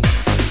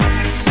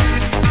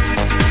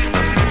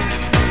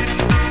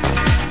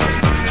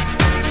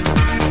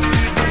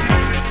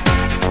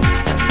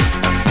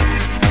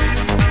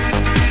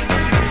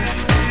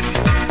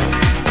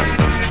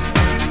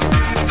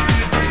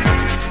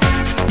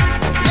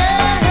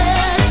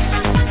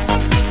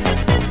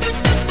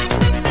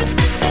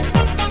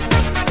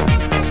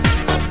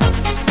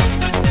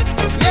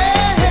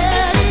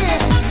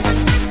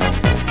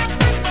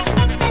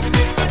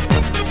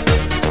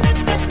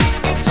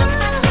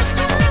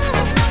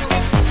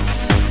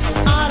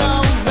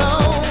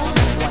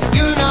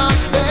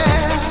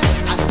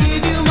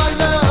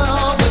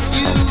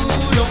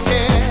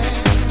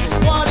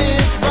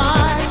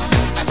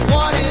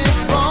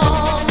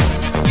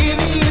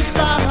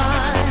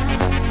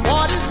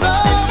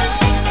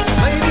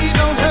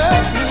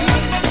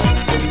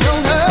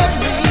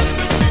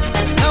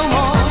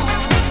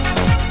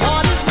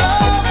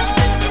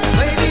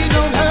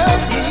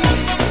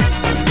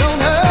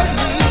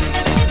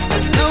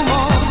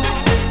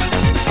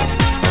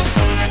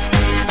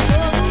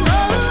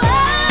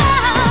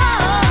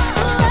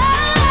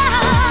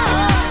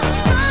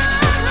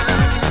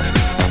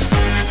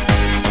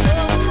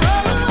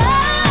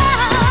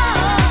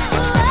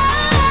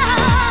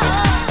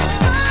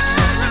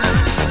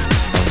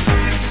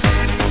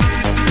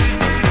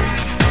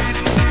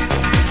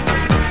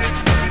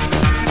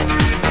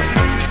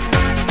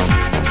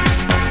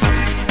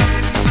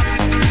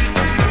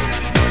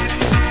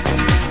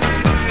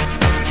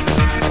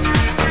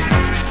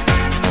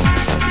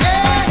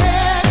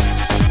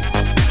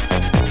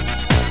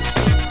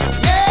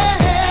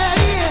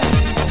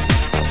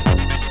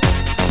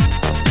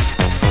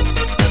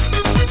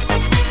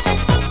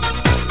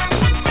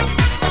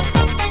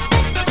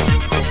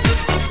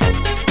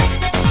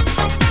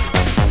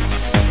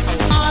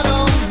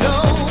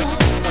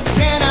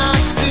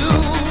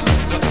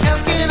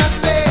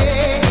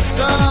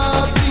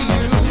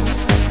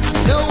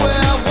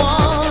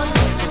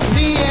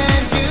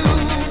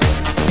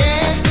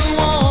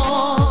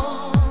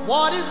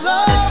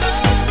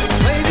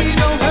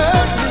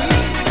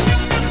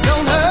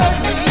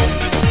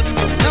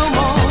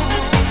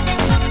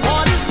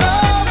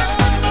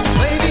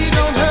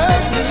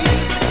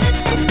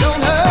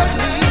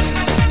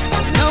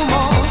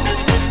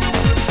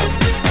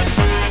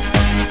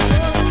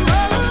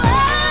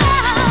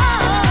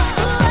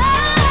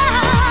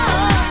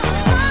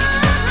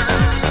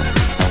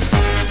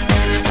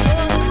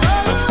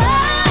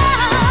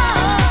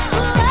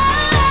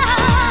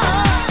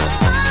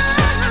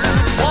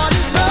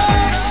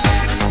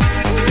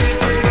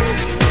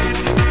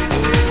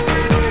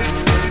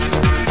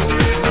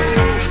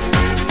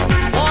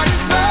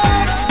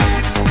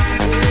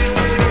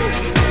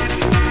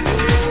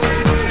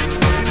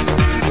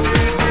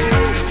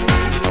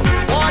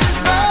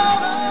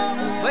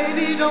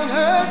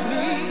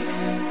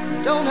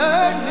 Don't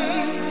hurt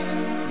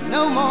me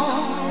no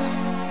more.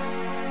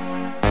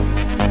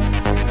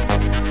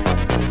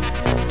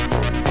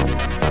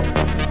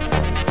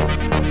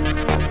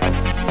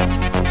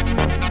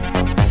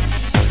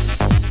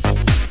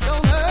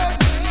 Don't hurt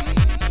me.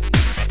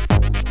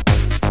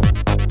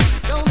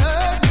 Don't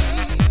hurt me.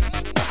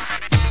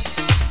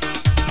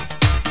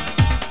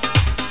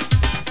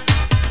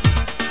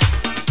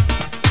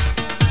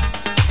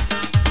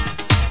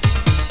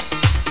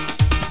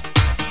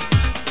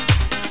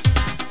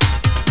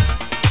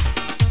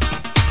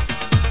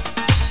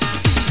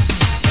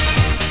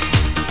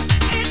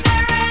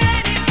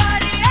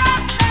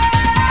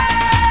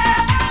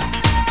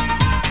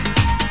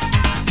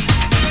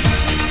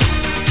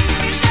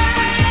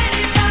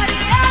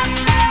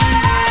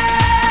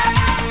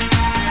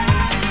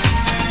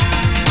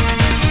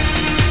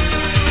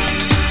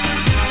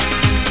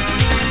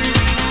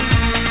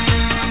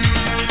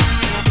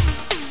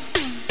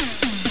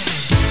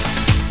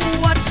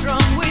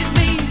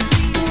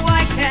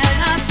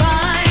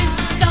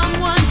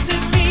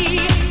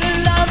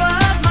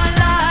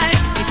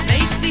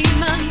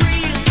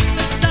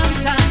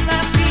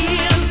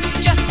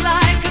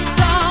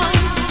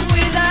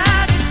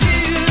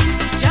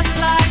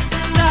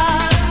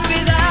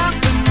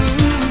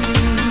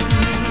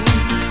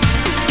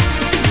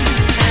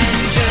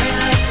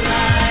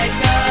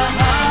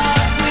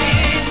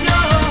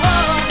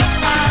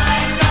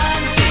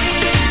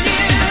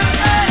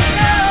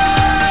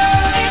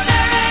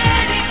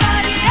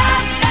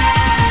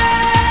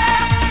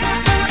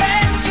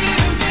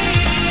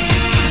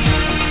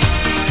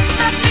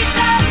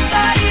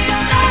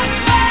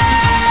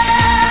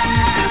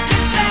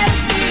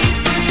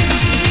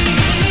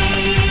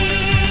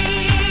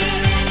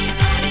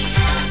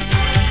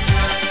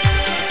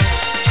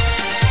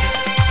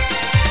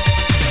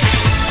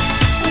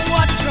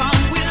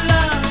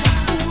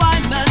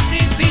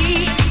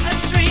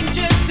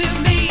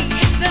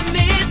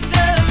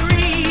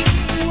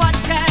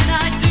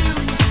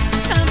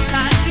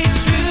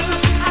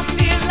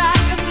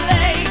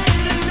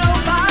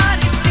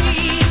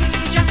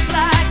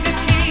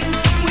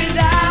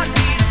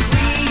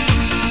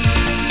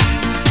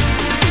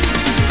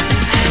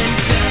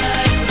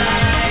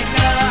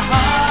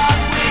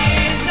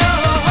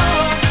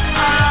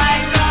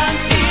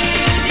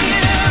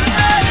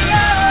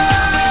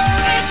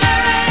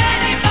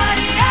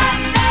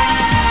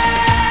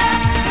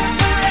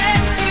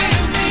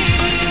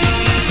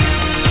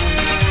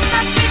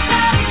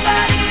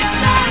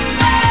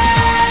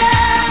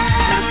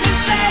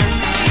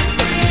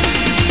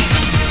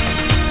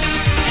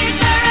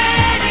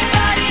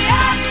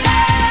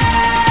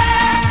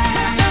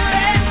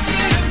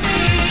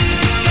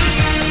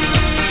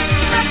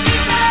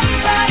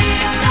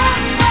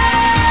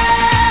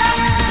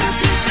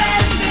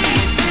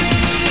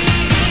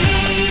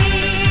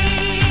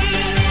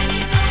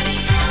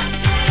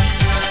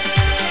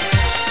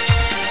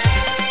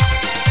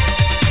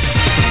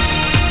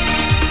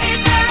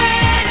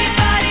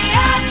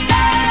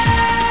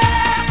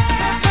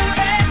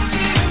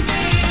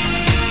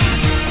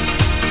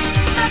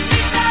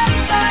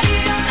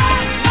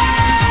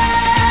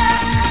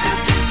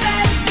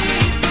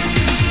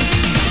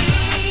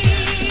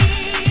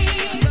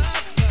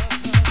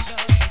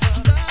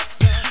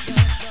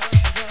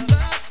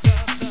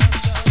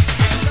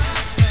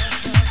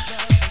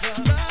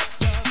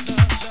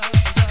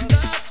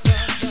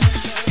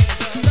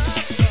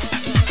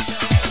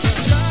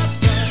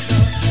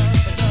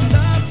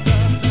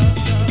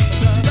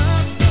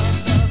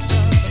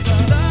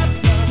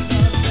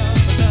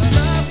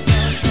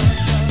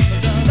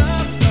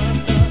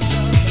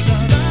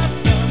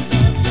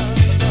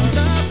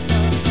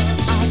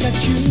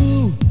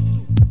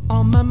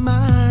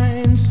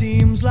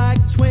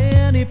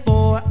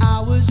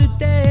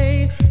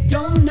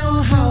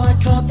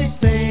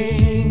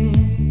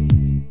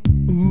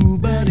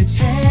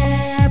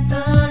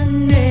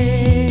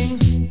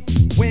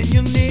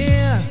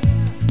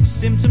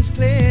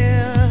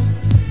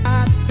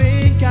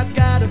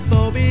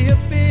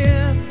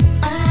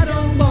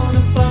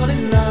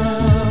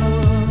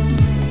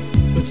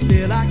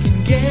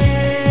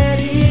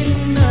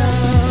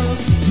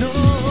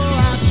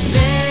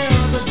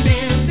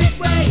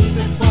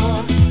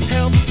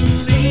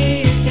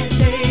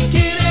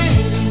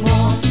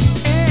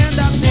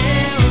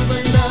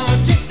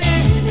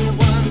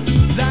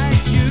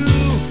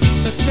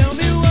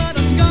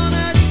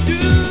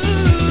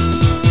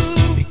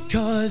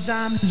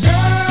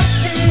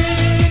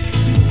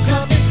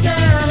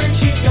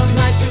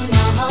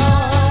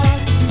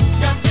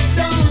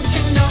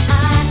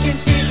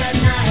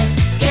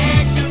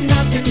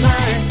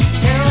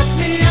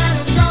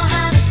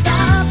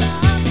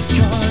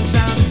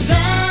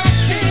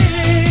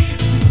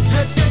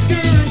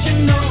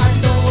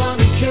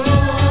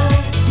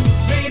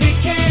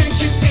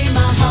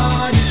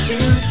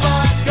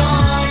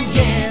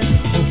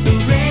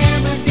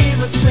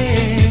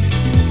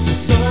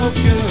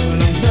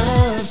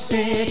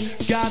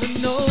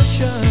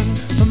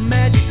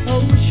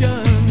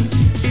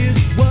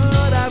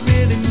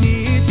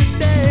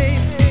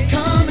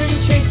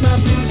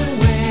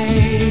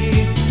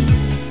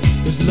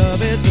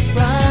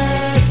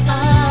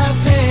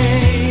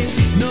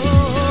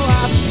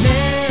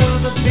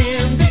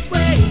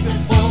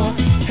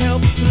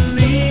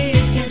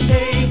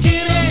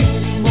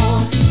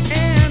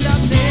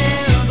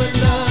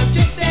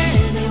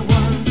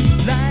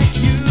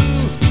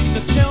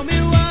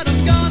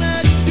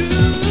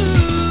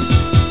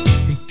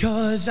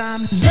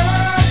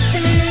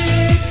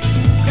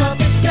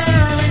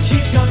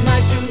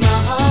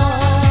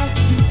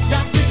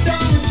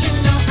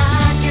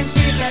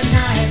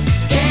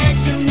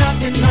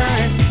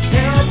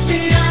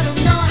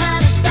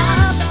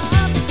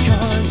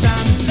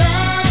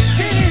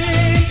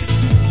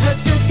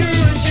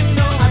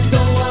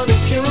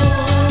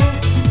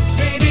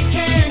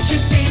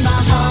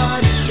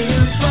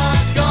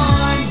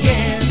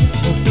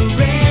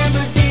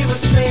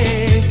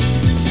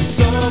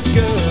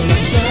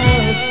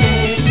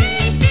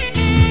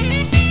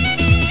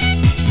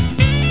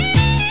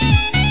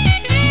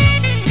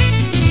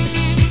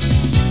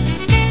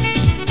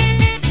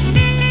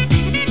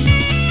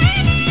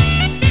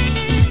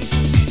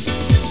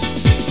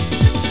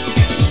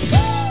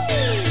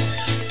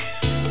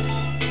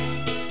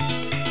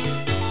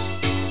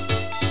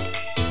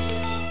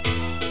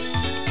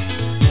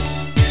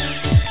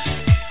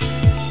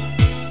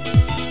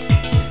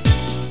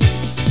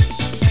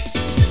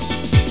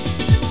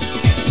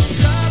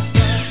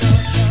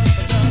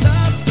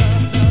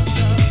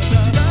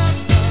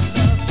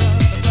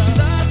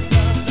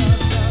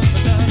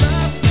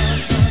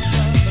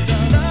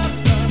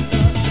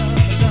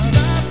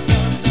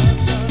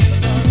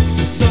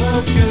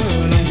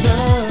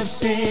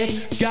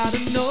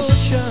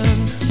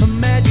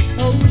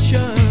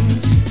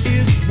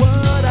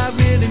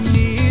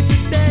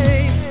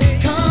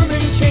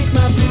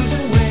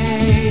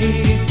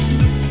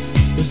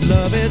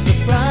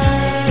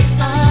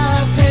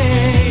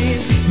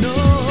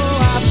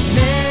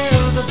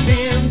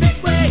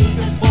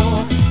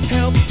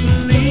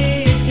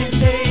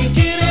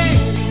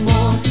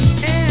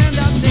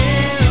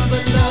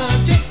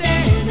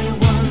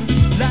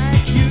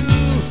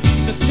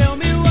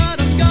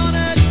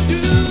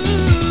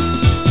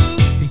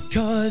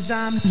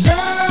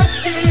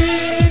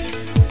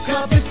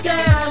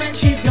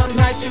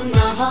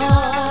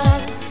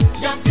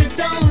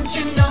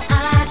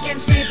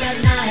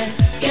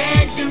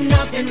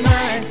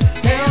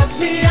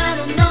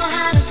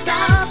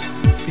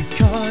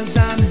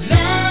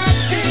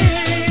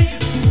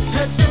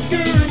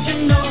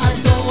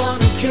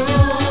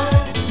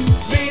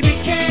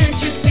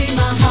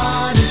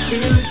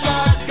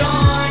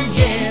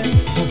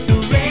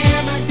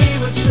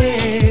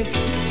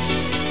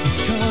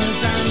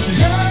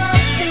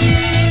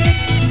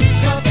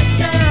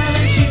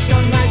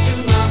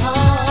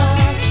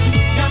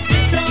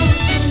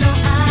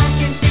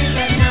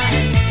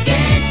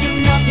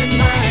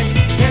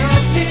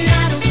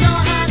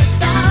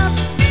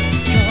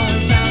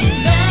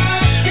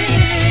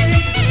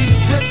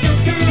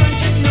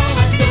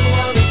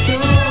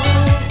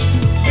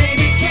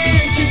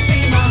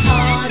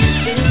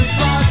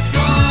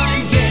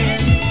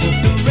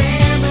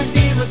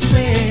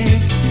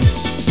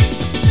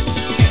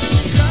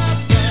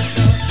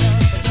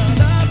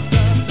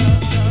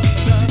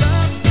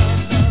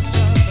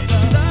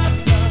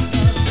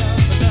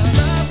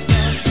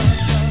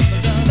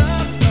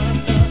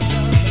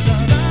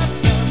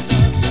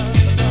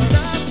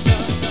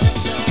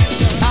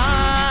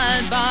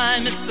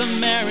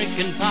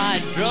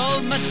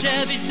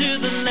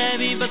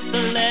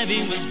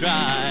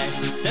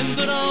 Them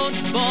good old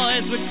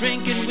boys were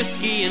drinking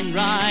whiskey and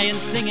rye and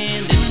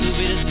singing, this will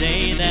be the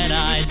day that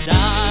I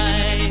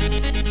die.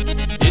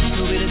 This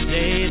will be the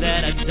day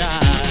that I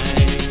die.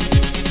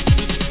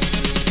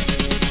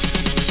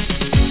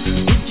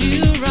 Did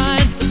you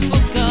write the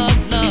book of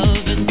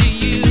love, and do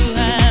you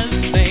have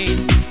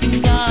faith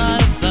in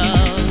God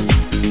above?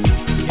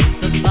 If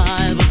the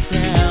Bible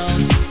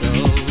tells you so.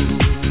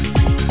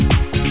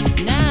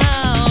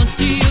 Now,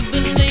 do you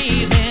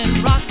believe in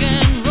rock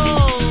and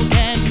roll?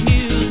 Can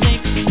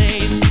music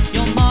save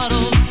your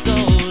mortal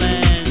soul?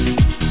 And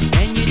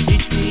can you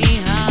teach me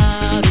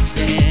how to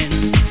dance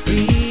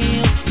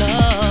real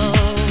slow?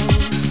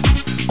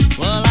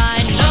 Well, I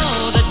know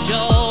that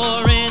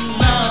you're in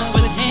love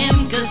with him,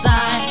 'cause I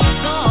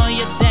saw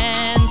you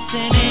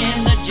dancing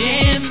in the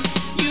gym.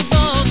 You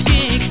both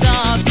kicked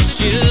off your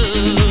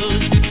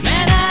shoes.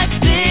 Man, I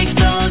dig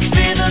those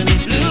rhythm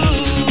and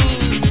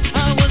blues.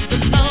 I was a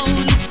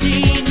lonely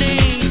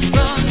teenage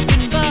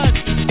drunken buck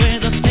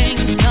with a pink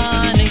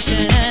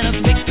carnation and a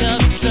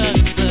pickup truck,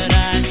 but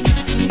I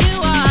knew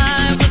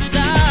I was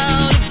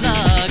out of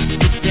luck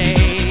the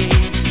day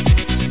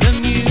the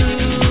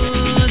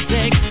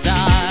music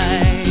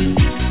died.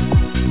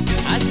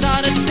 I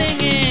started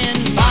singing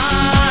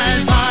bye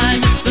bye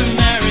Miss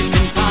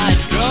American Pie.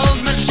 Drove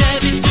my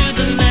Chevy to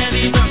the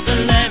levee, but the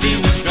levee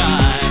was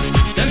dry.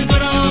 Them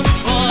good old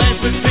boys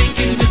were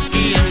drinking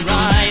whiskey and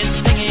rye and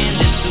singing,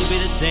 this will be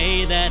the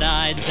day that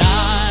I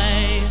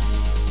die.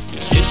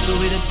 This will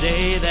be the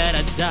day that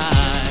I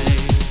die.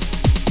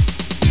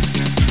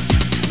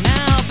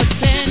 Now for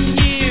 10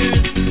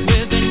 years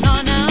we've been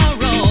on our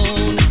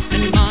own,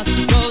 and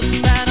Moscow's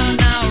fat on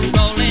our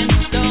Rolling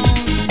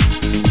Stones.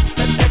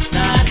 But that's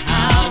not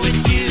how it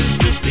used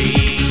to be.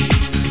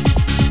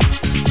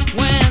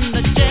 When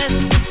the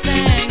jester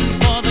sang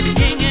for the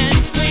king and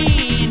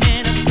queen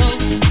in a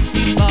coat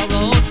he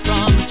borrowed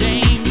from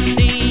James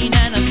Dean,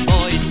 and a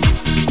voice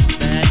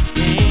that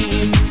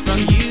came from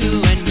you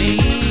and me.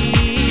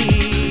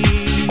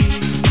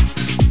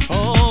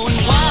 Oh,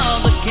 and while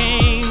the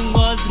king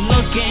was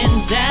looking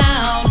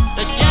down,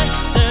 the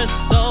jester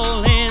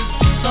stole his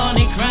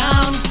thorny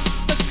crown.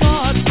 The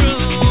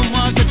courtroom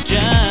was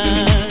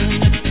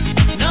adjourned.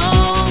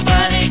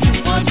 Nobody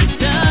was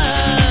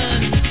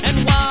returned. And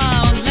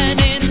while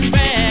Lenin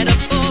read a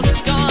book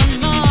on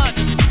Marx,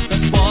 the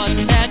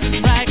quartet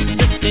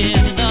practiced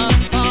in the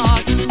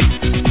park.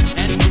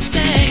 And we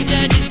sang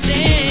dirges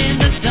in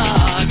the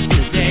dark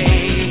the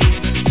day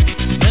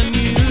the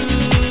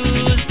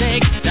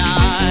music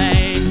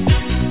died.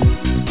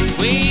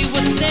 We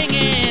were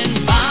singing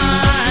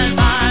bye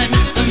bye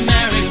Miss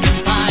American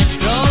Pie.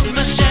 Drove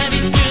my Chevy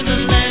to the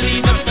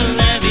levee, but the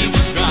levee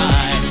was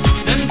dry.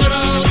 Them good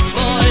old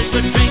boys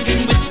were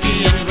drinking whiskey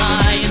and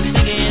rye and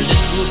singing,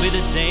 this will be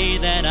the day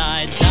that I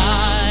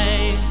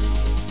die.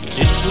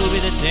 This will be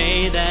the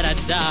day that I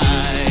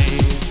die.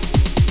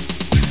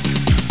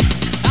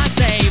 I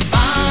say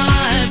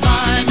bye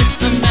bye Miss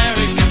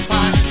American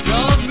Pie.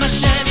 Drove my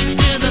Chevy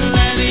to the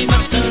levee,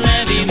 but the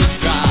levee was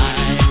dry.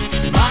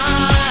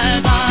 Bye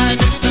bye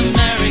Miss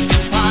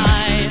American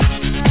Pie.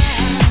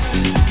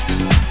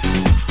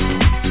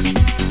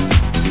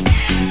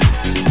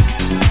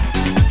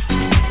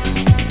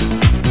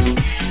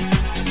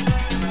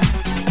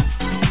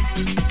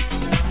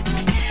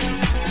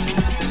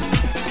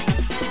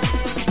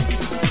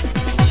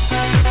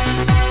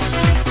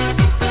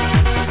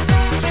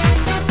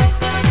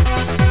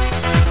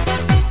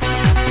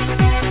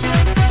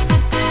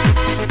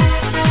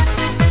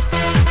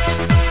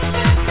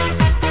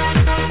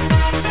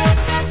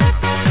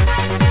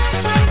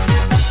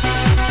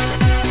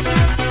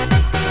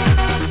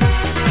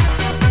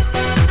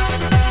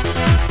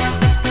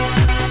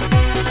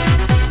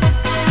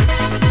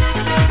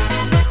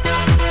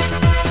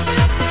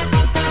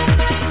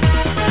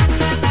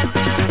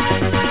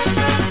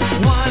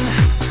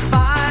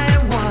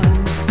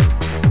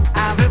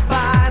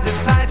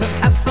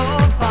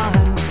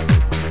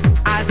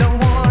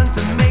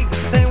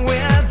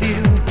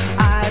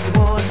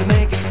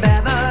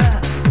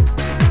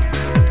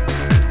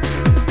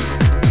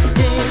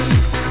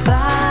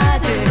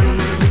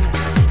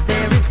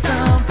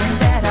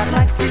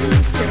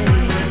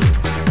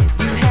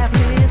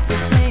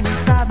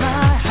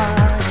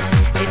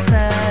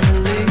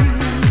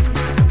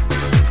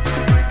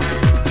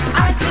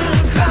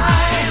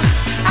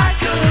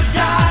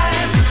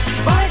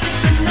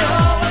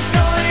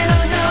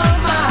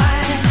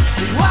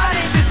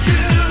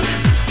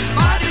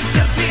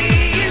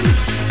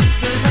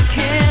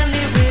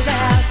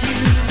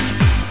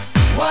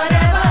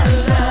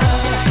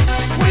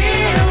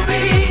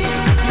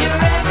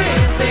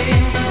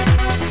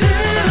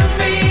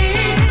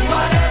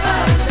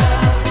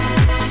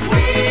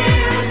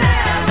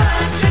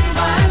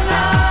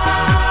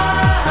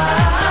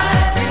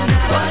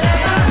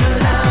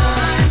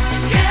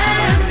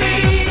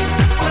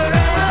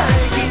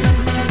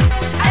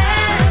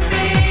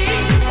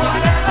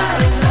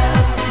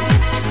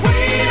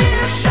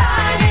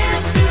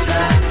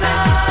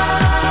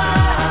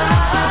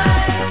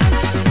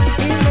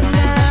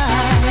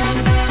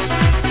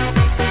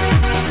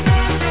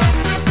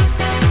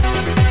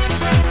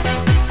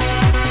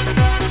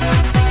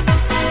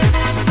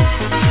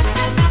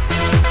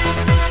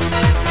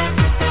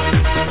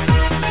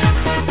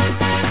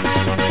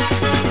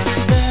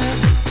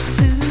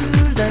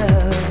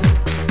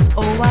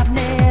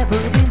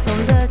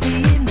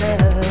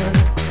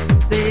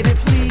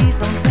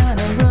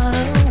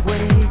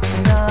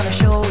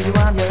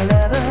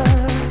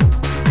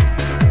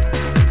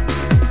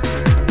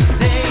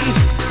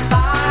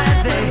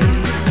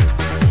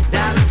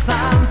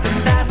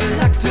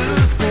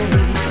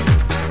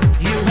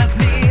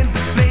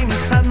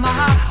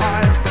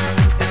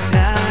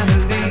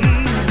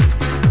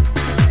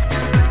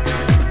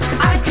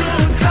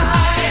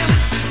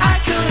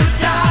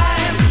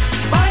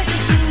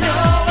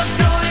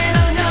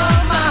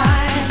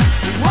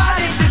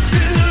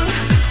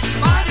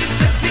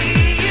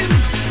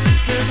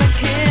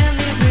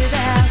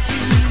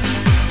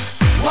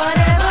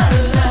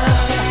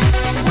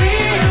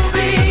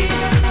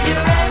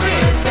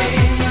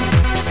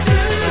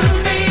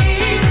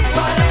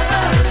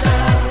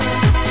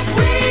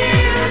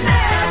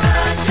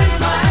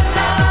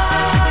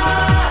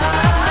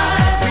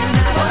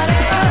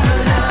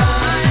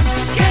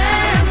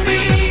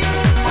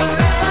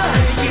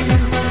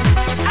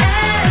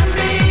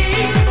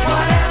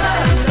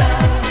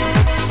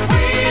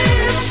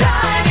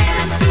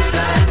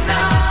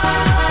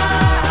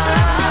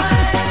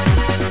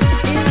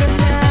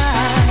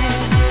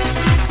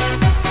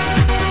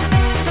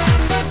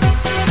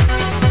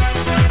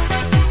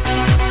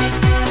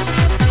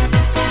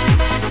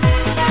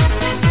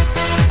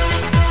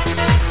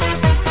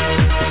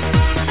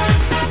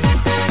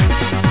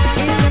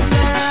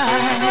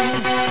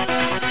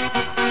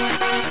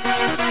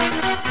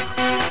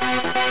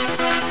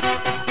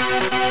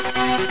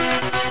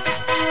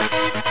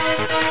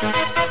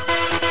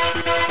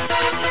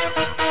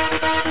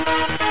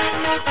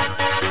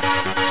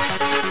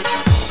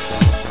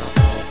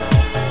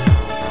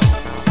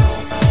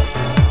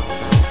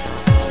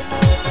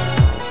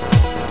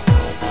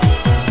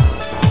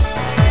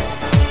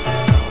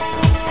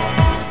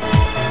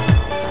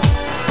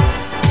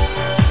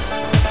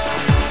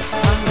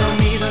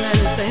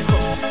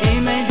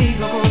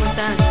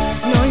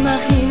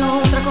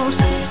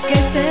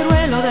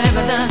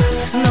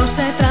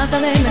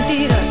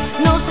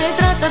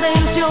 basta de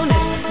ilusiones.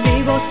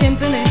 Vivo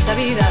siempre en esta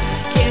vida,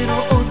 quiero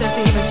otras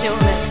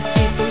dimensiones.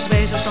 Si tus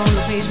besos son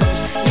los mismos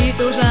y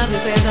tus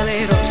labios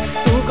verdaderos,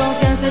 tu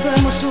confianza y tu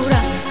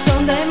hermosura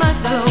son de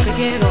más de lo que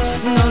quiero.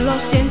 No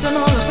los siento, no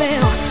los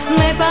veo,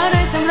 me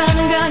parece un gran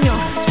engaño.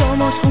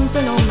 Somos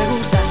juntos, no me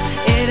gusta,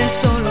 eres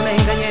solo un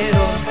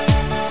engañero.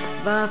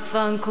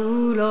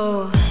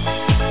 Vaffanculo.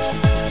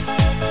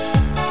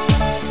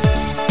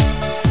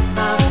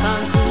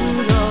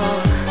 Vaffanculo.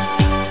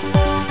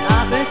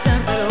 A pesar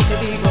de lo que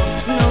digo,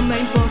 no me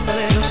importa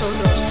de los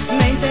otros,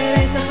 me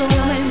interesa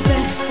solamente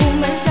un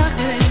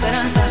mensaje de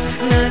esperanza.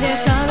 Nadie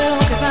sabe lo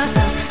que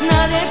pasa,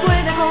 nadie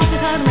puede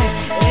aconsejarme.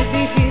 Es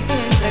difícil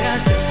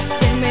entregarse,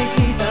 se me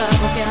quita la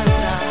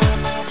confianza.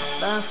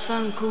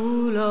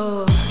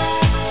 Vaffanculo.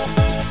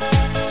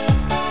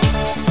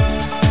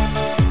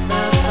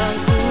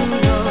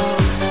 Vaffanculo.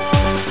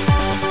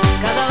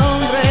 Cada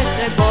hombre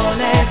se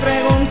pone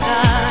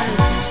preguntas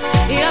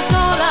y la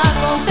sola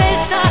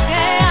contesta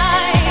que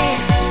hay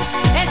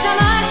es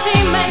amar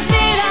sin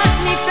mentiras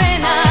ni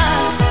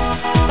penas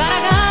para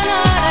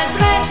ganar el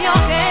precio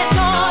que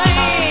soy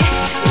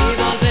y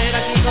volver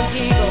aquí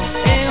contigo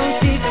en un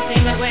sitio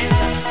sin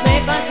vergüenza. Me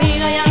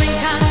fascina, ya me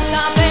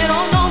encanta, pero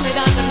no me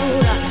da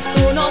ternura.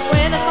 Tú no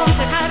puedes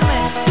aconsejarme,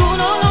 tú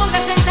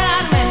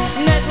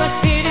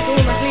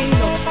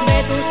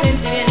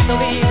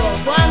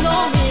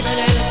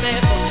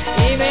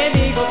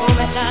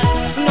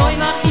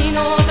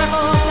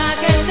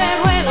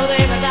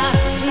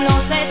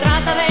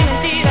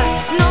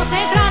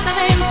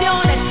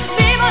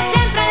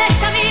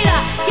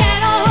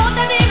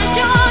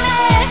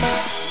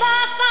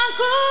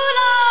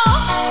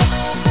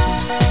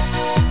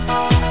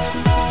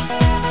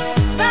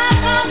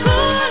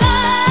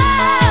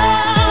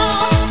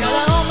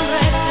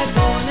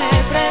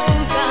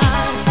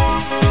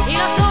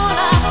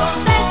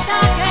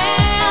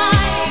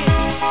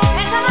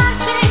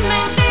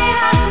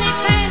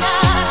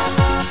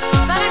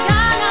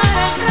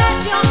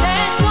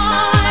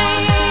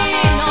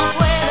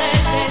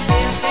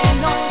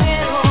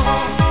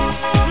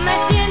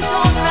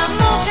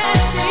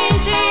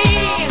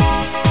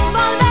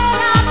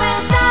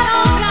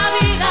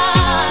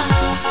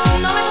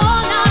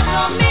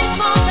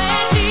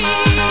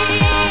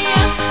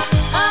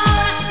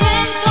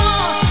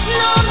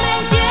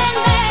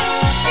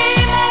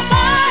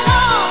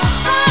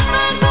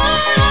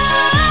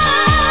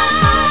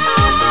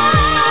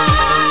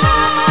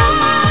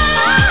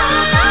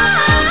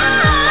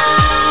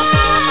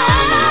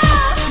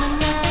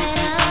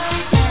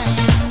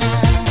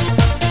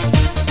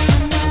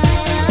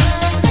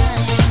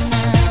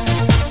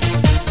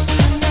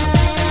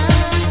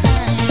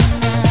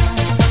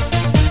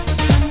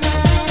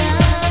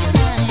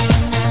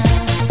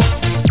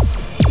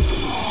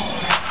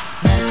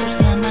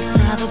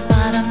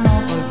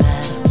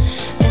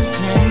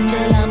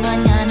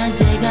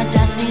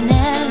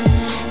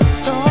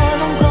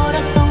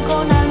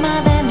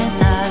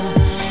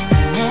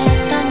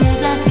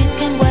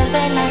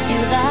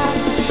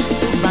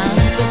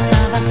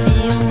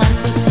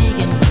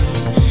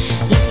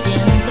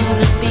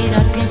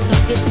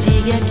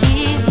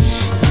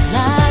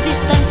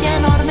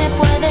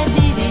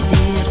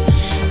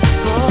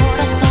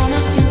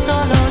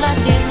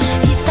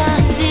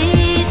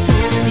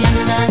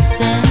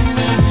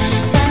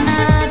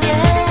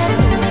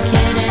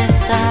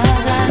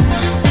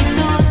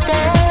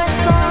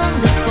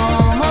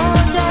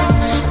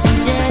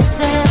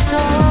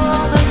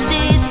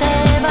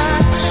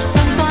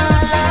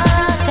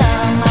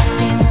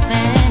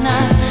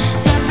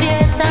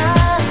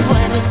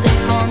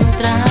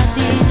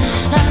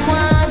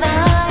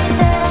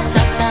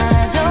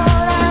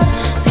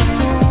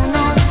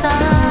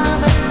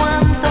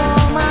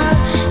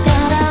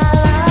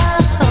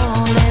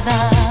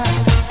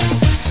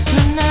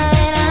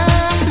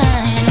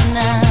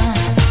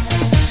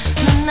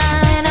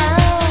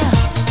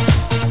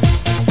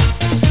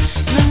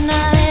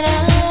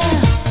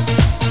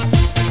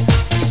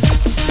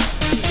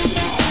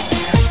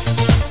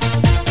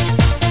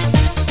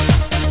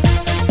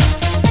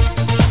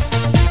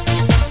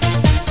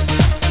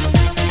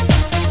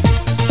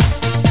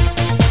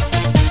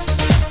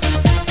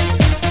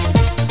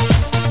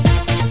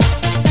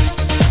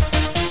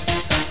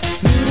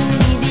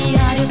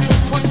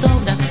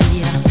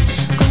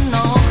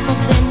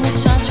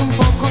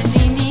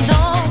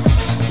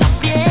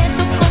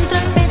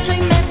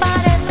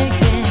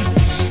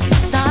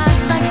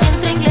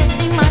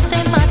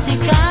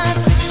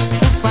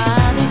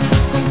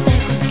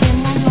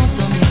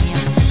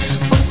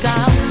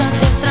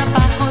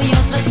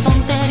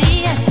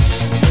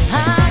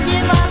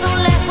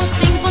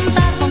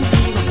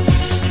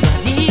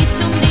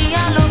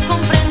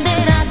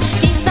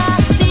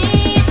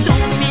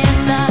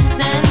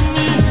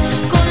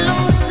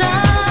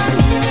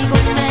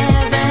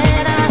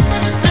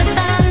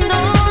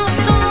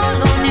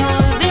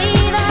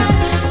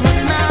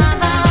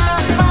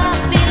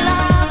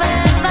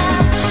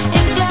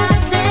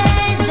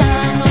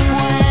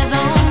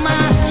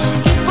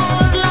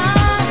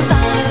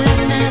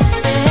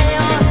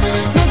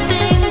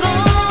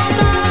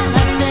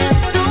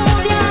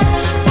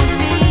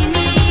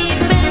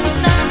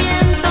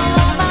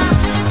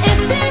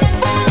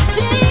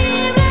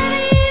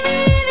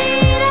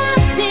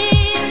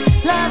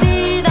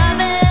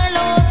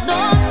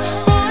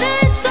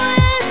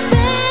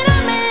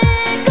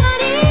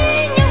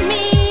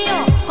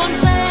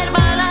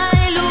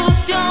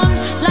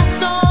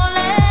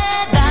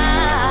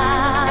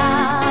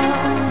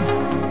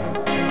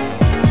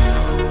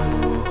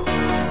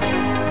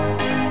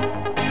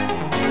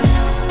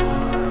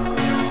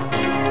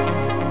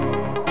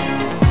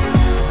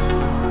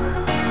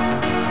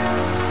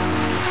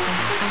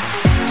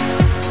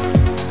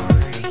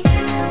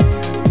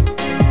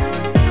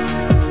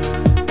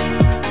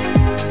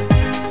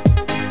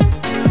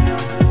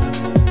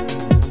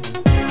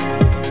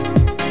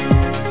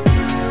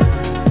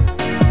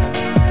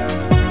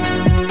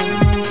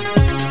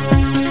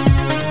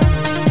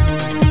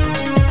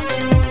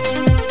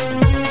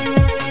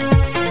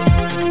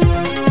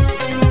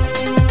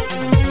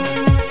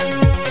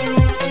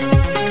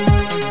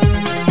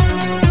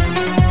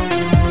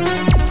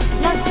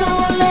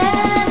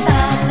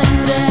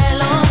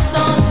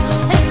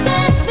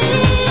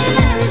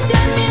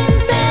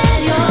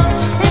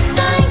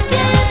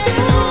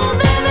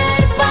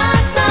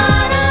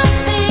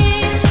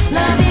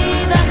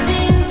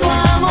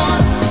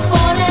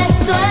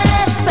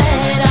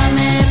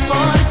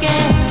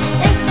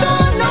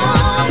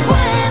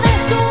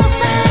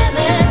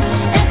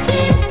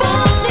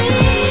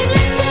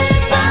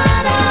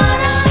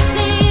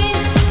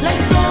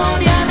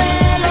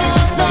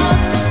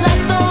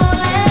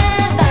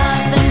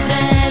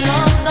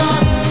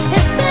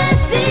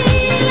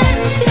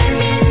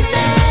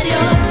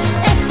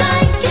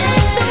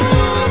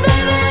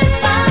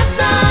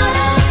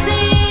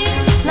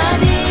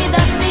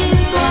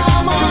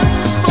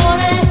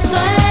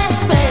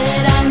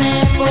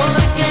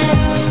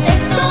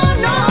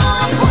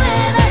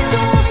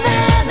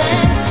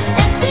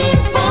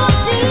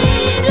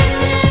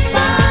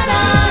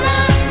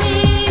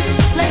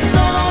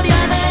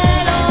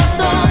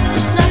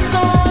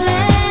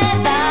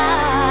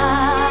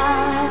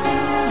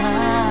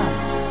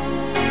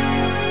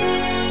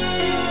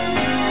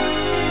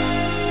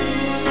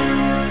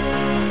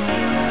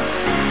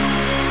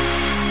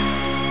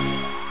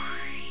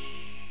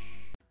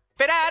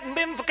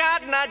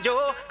Eye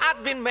Joe?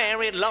 I've been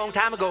married a long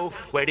time ago.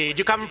 Where did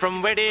you come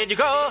from? Where did you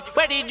go?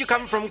 Where did you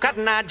come from,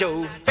 Cotton Eye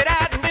Joe?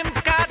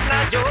 Cotton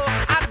Eye Joe?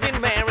 I've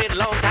been married a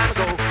long time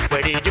ago.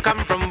 Where did you come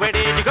from? Where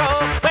did you go?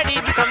 Where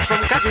did you come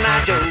from, Cotton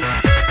Eye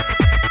Joe?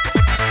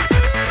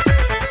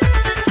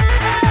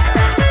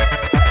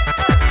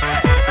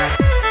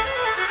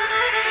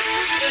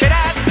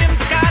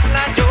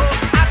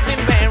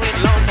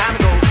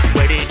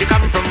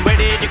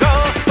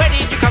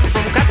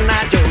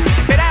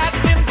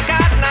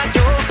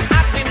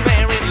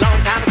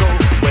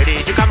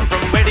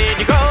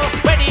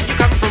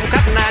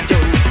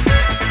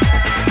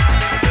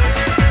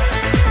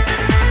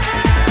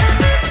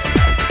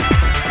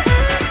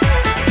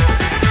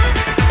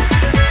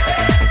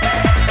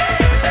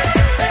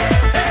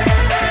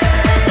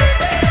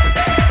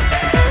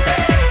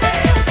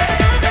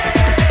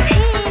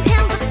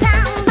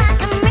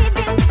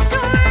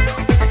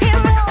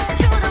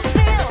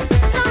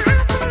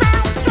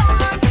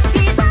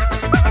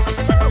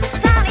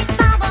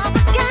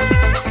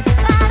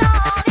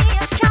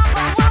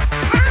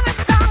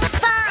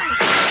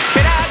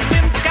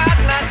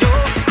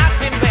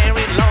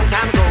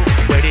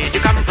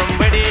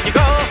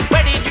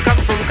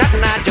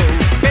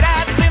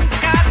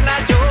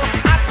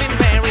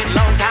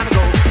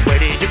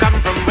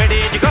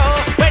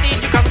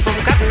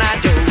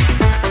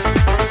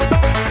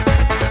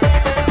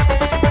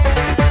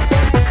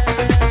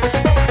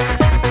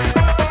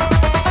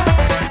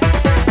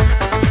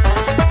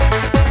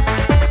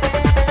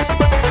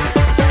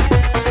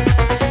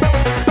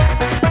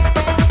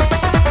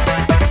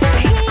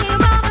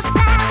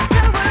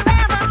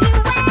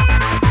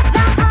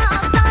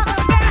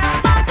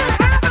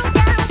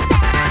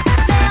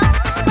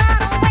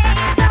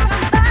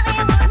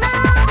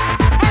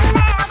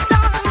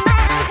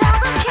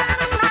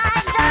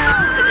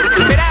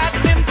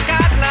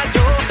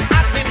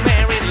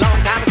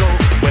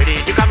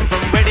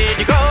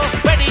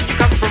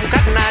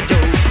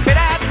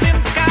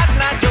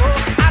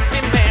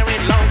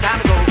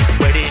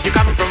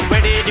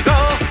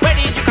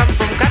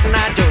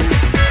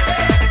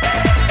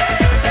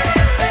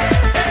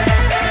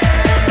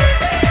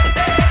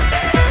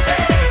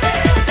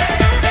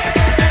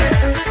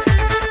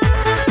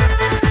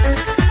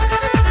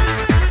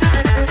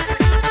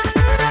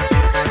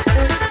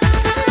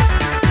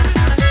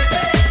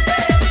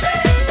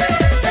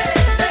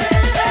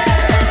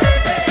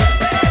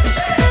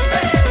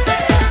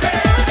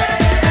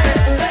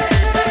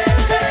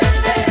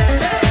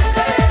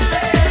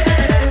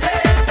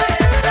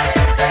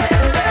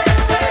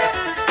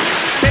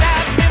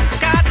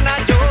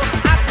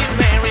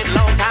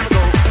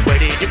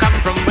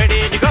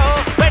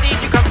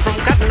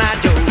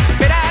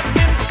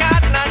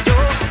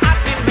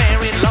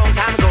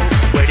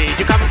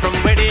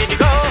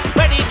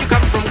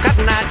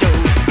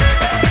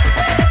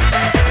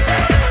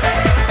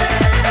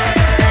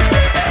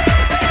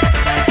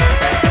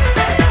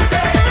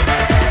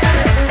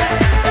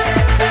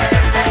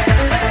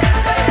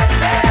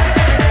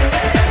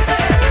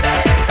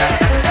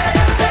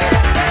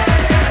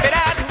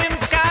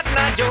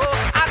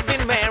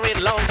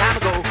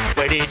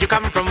 Where did you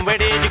come from? Where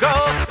did you go?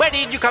 Where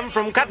did you come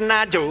from, Cotton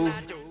Eye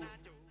Joe?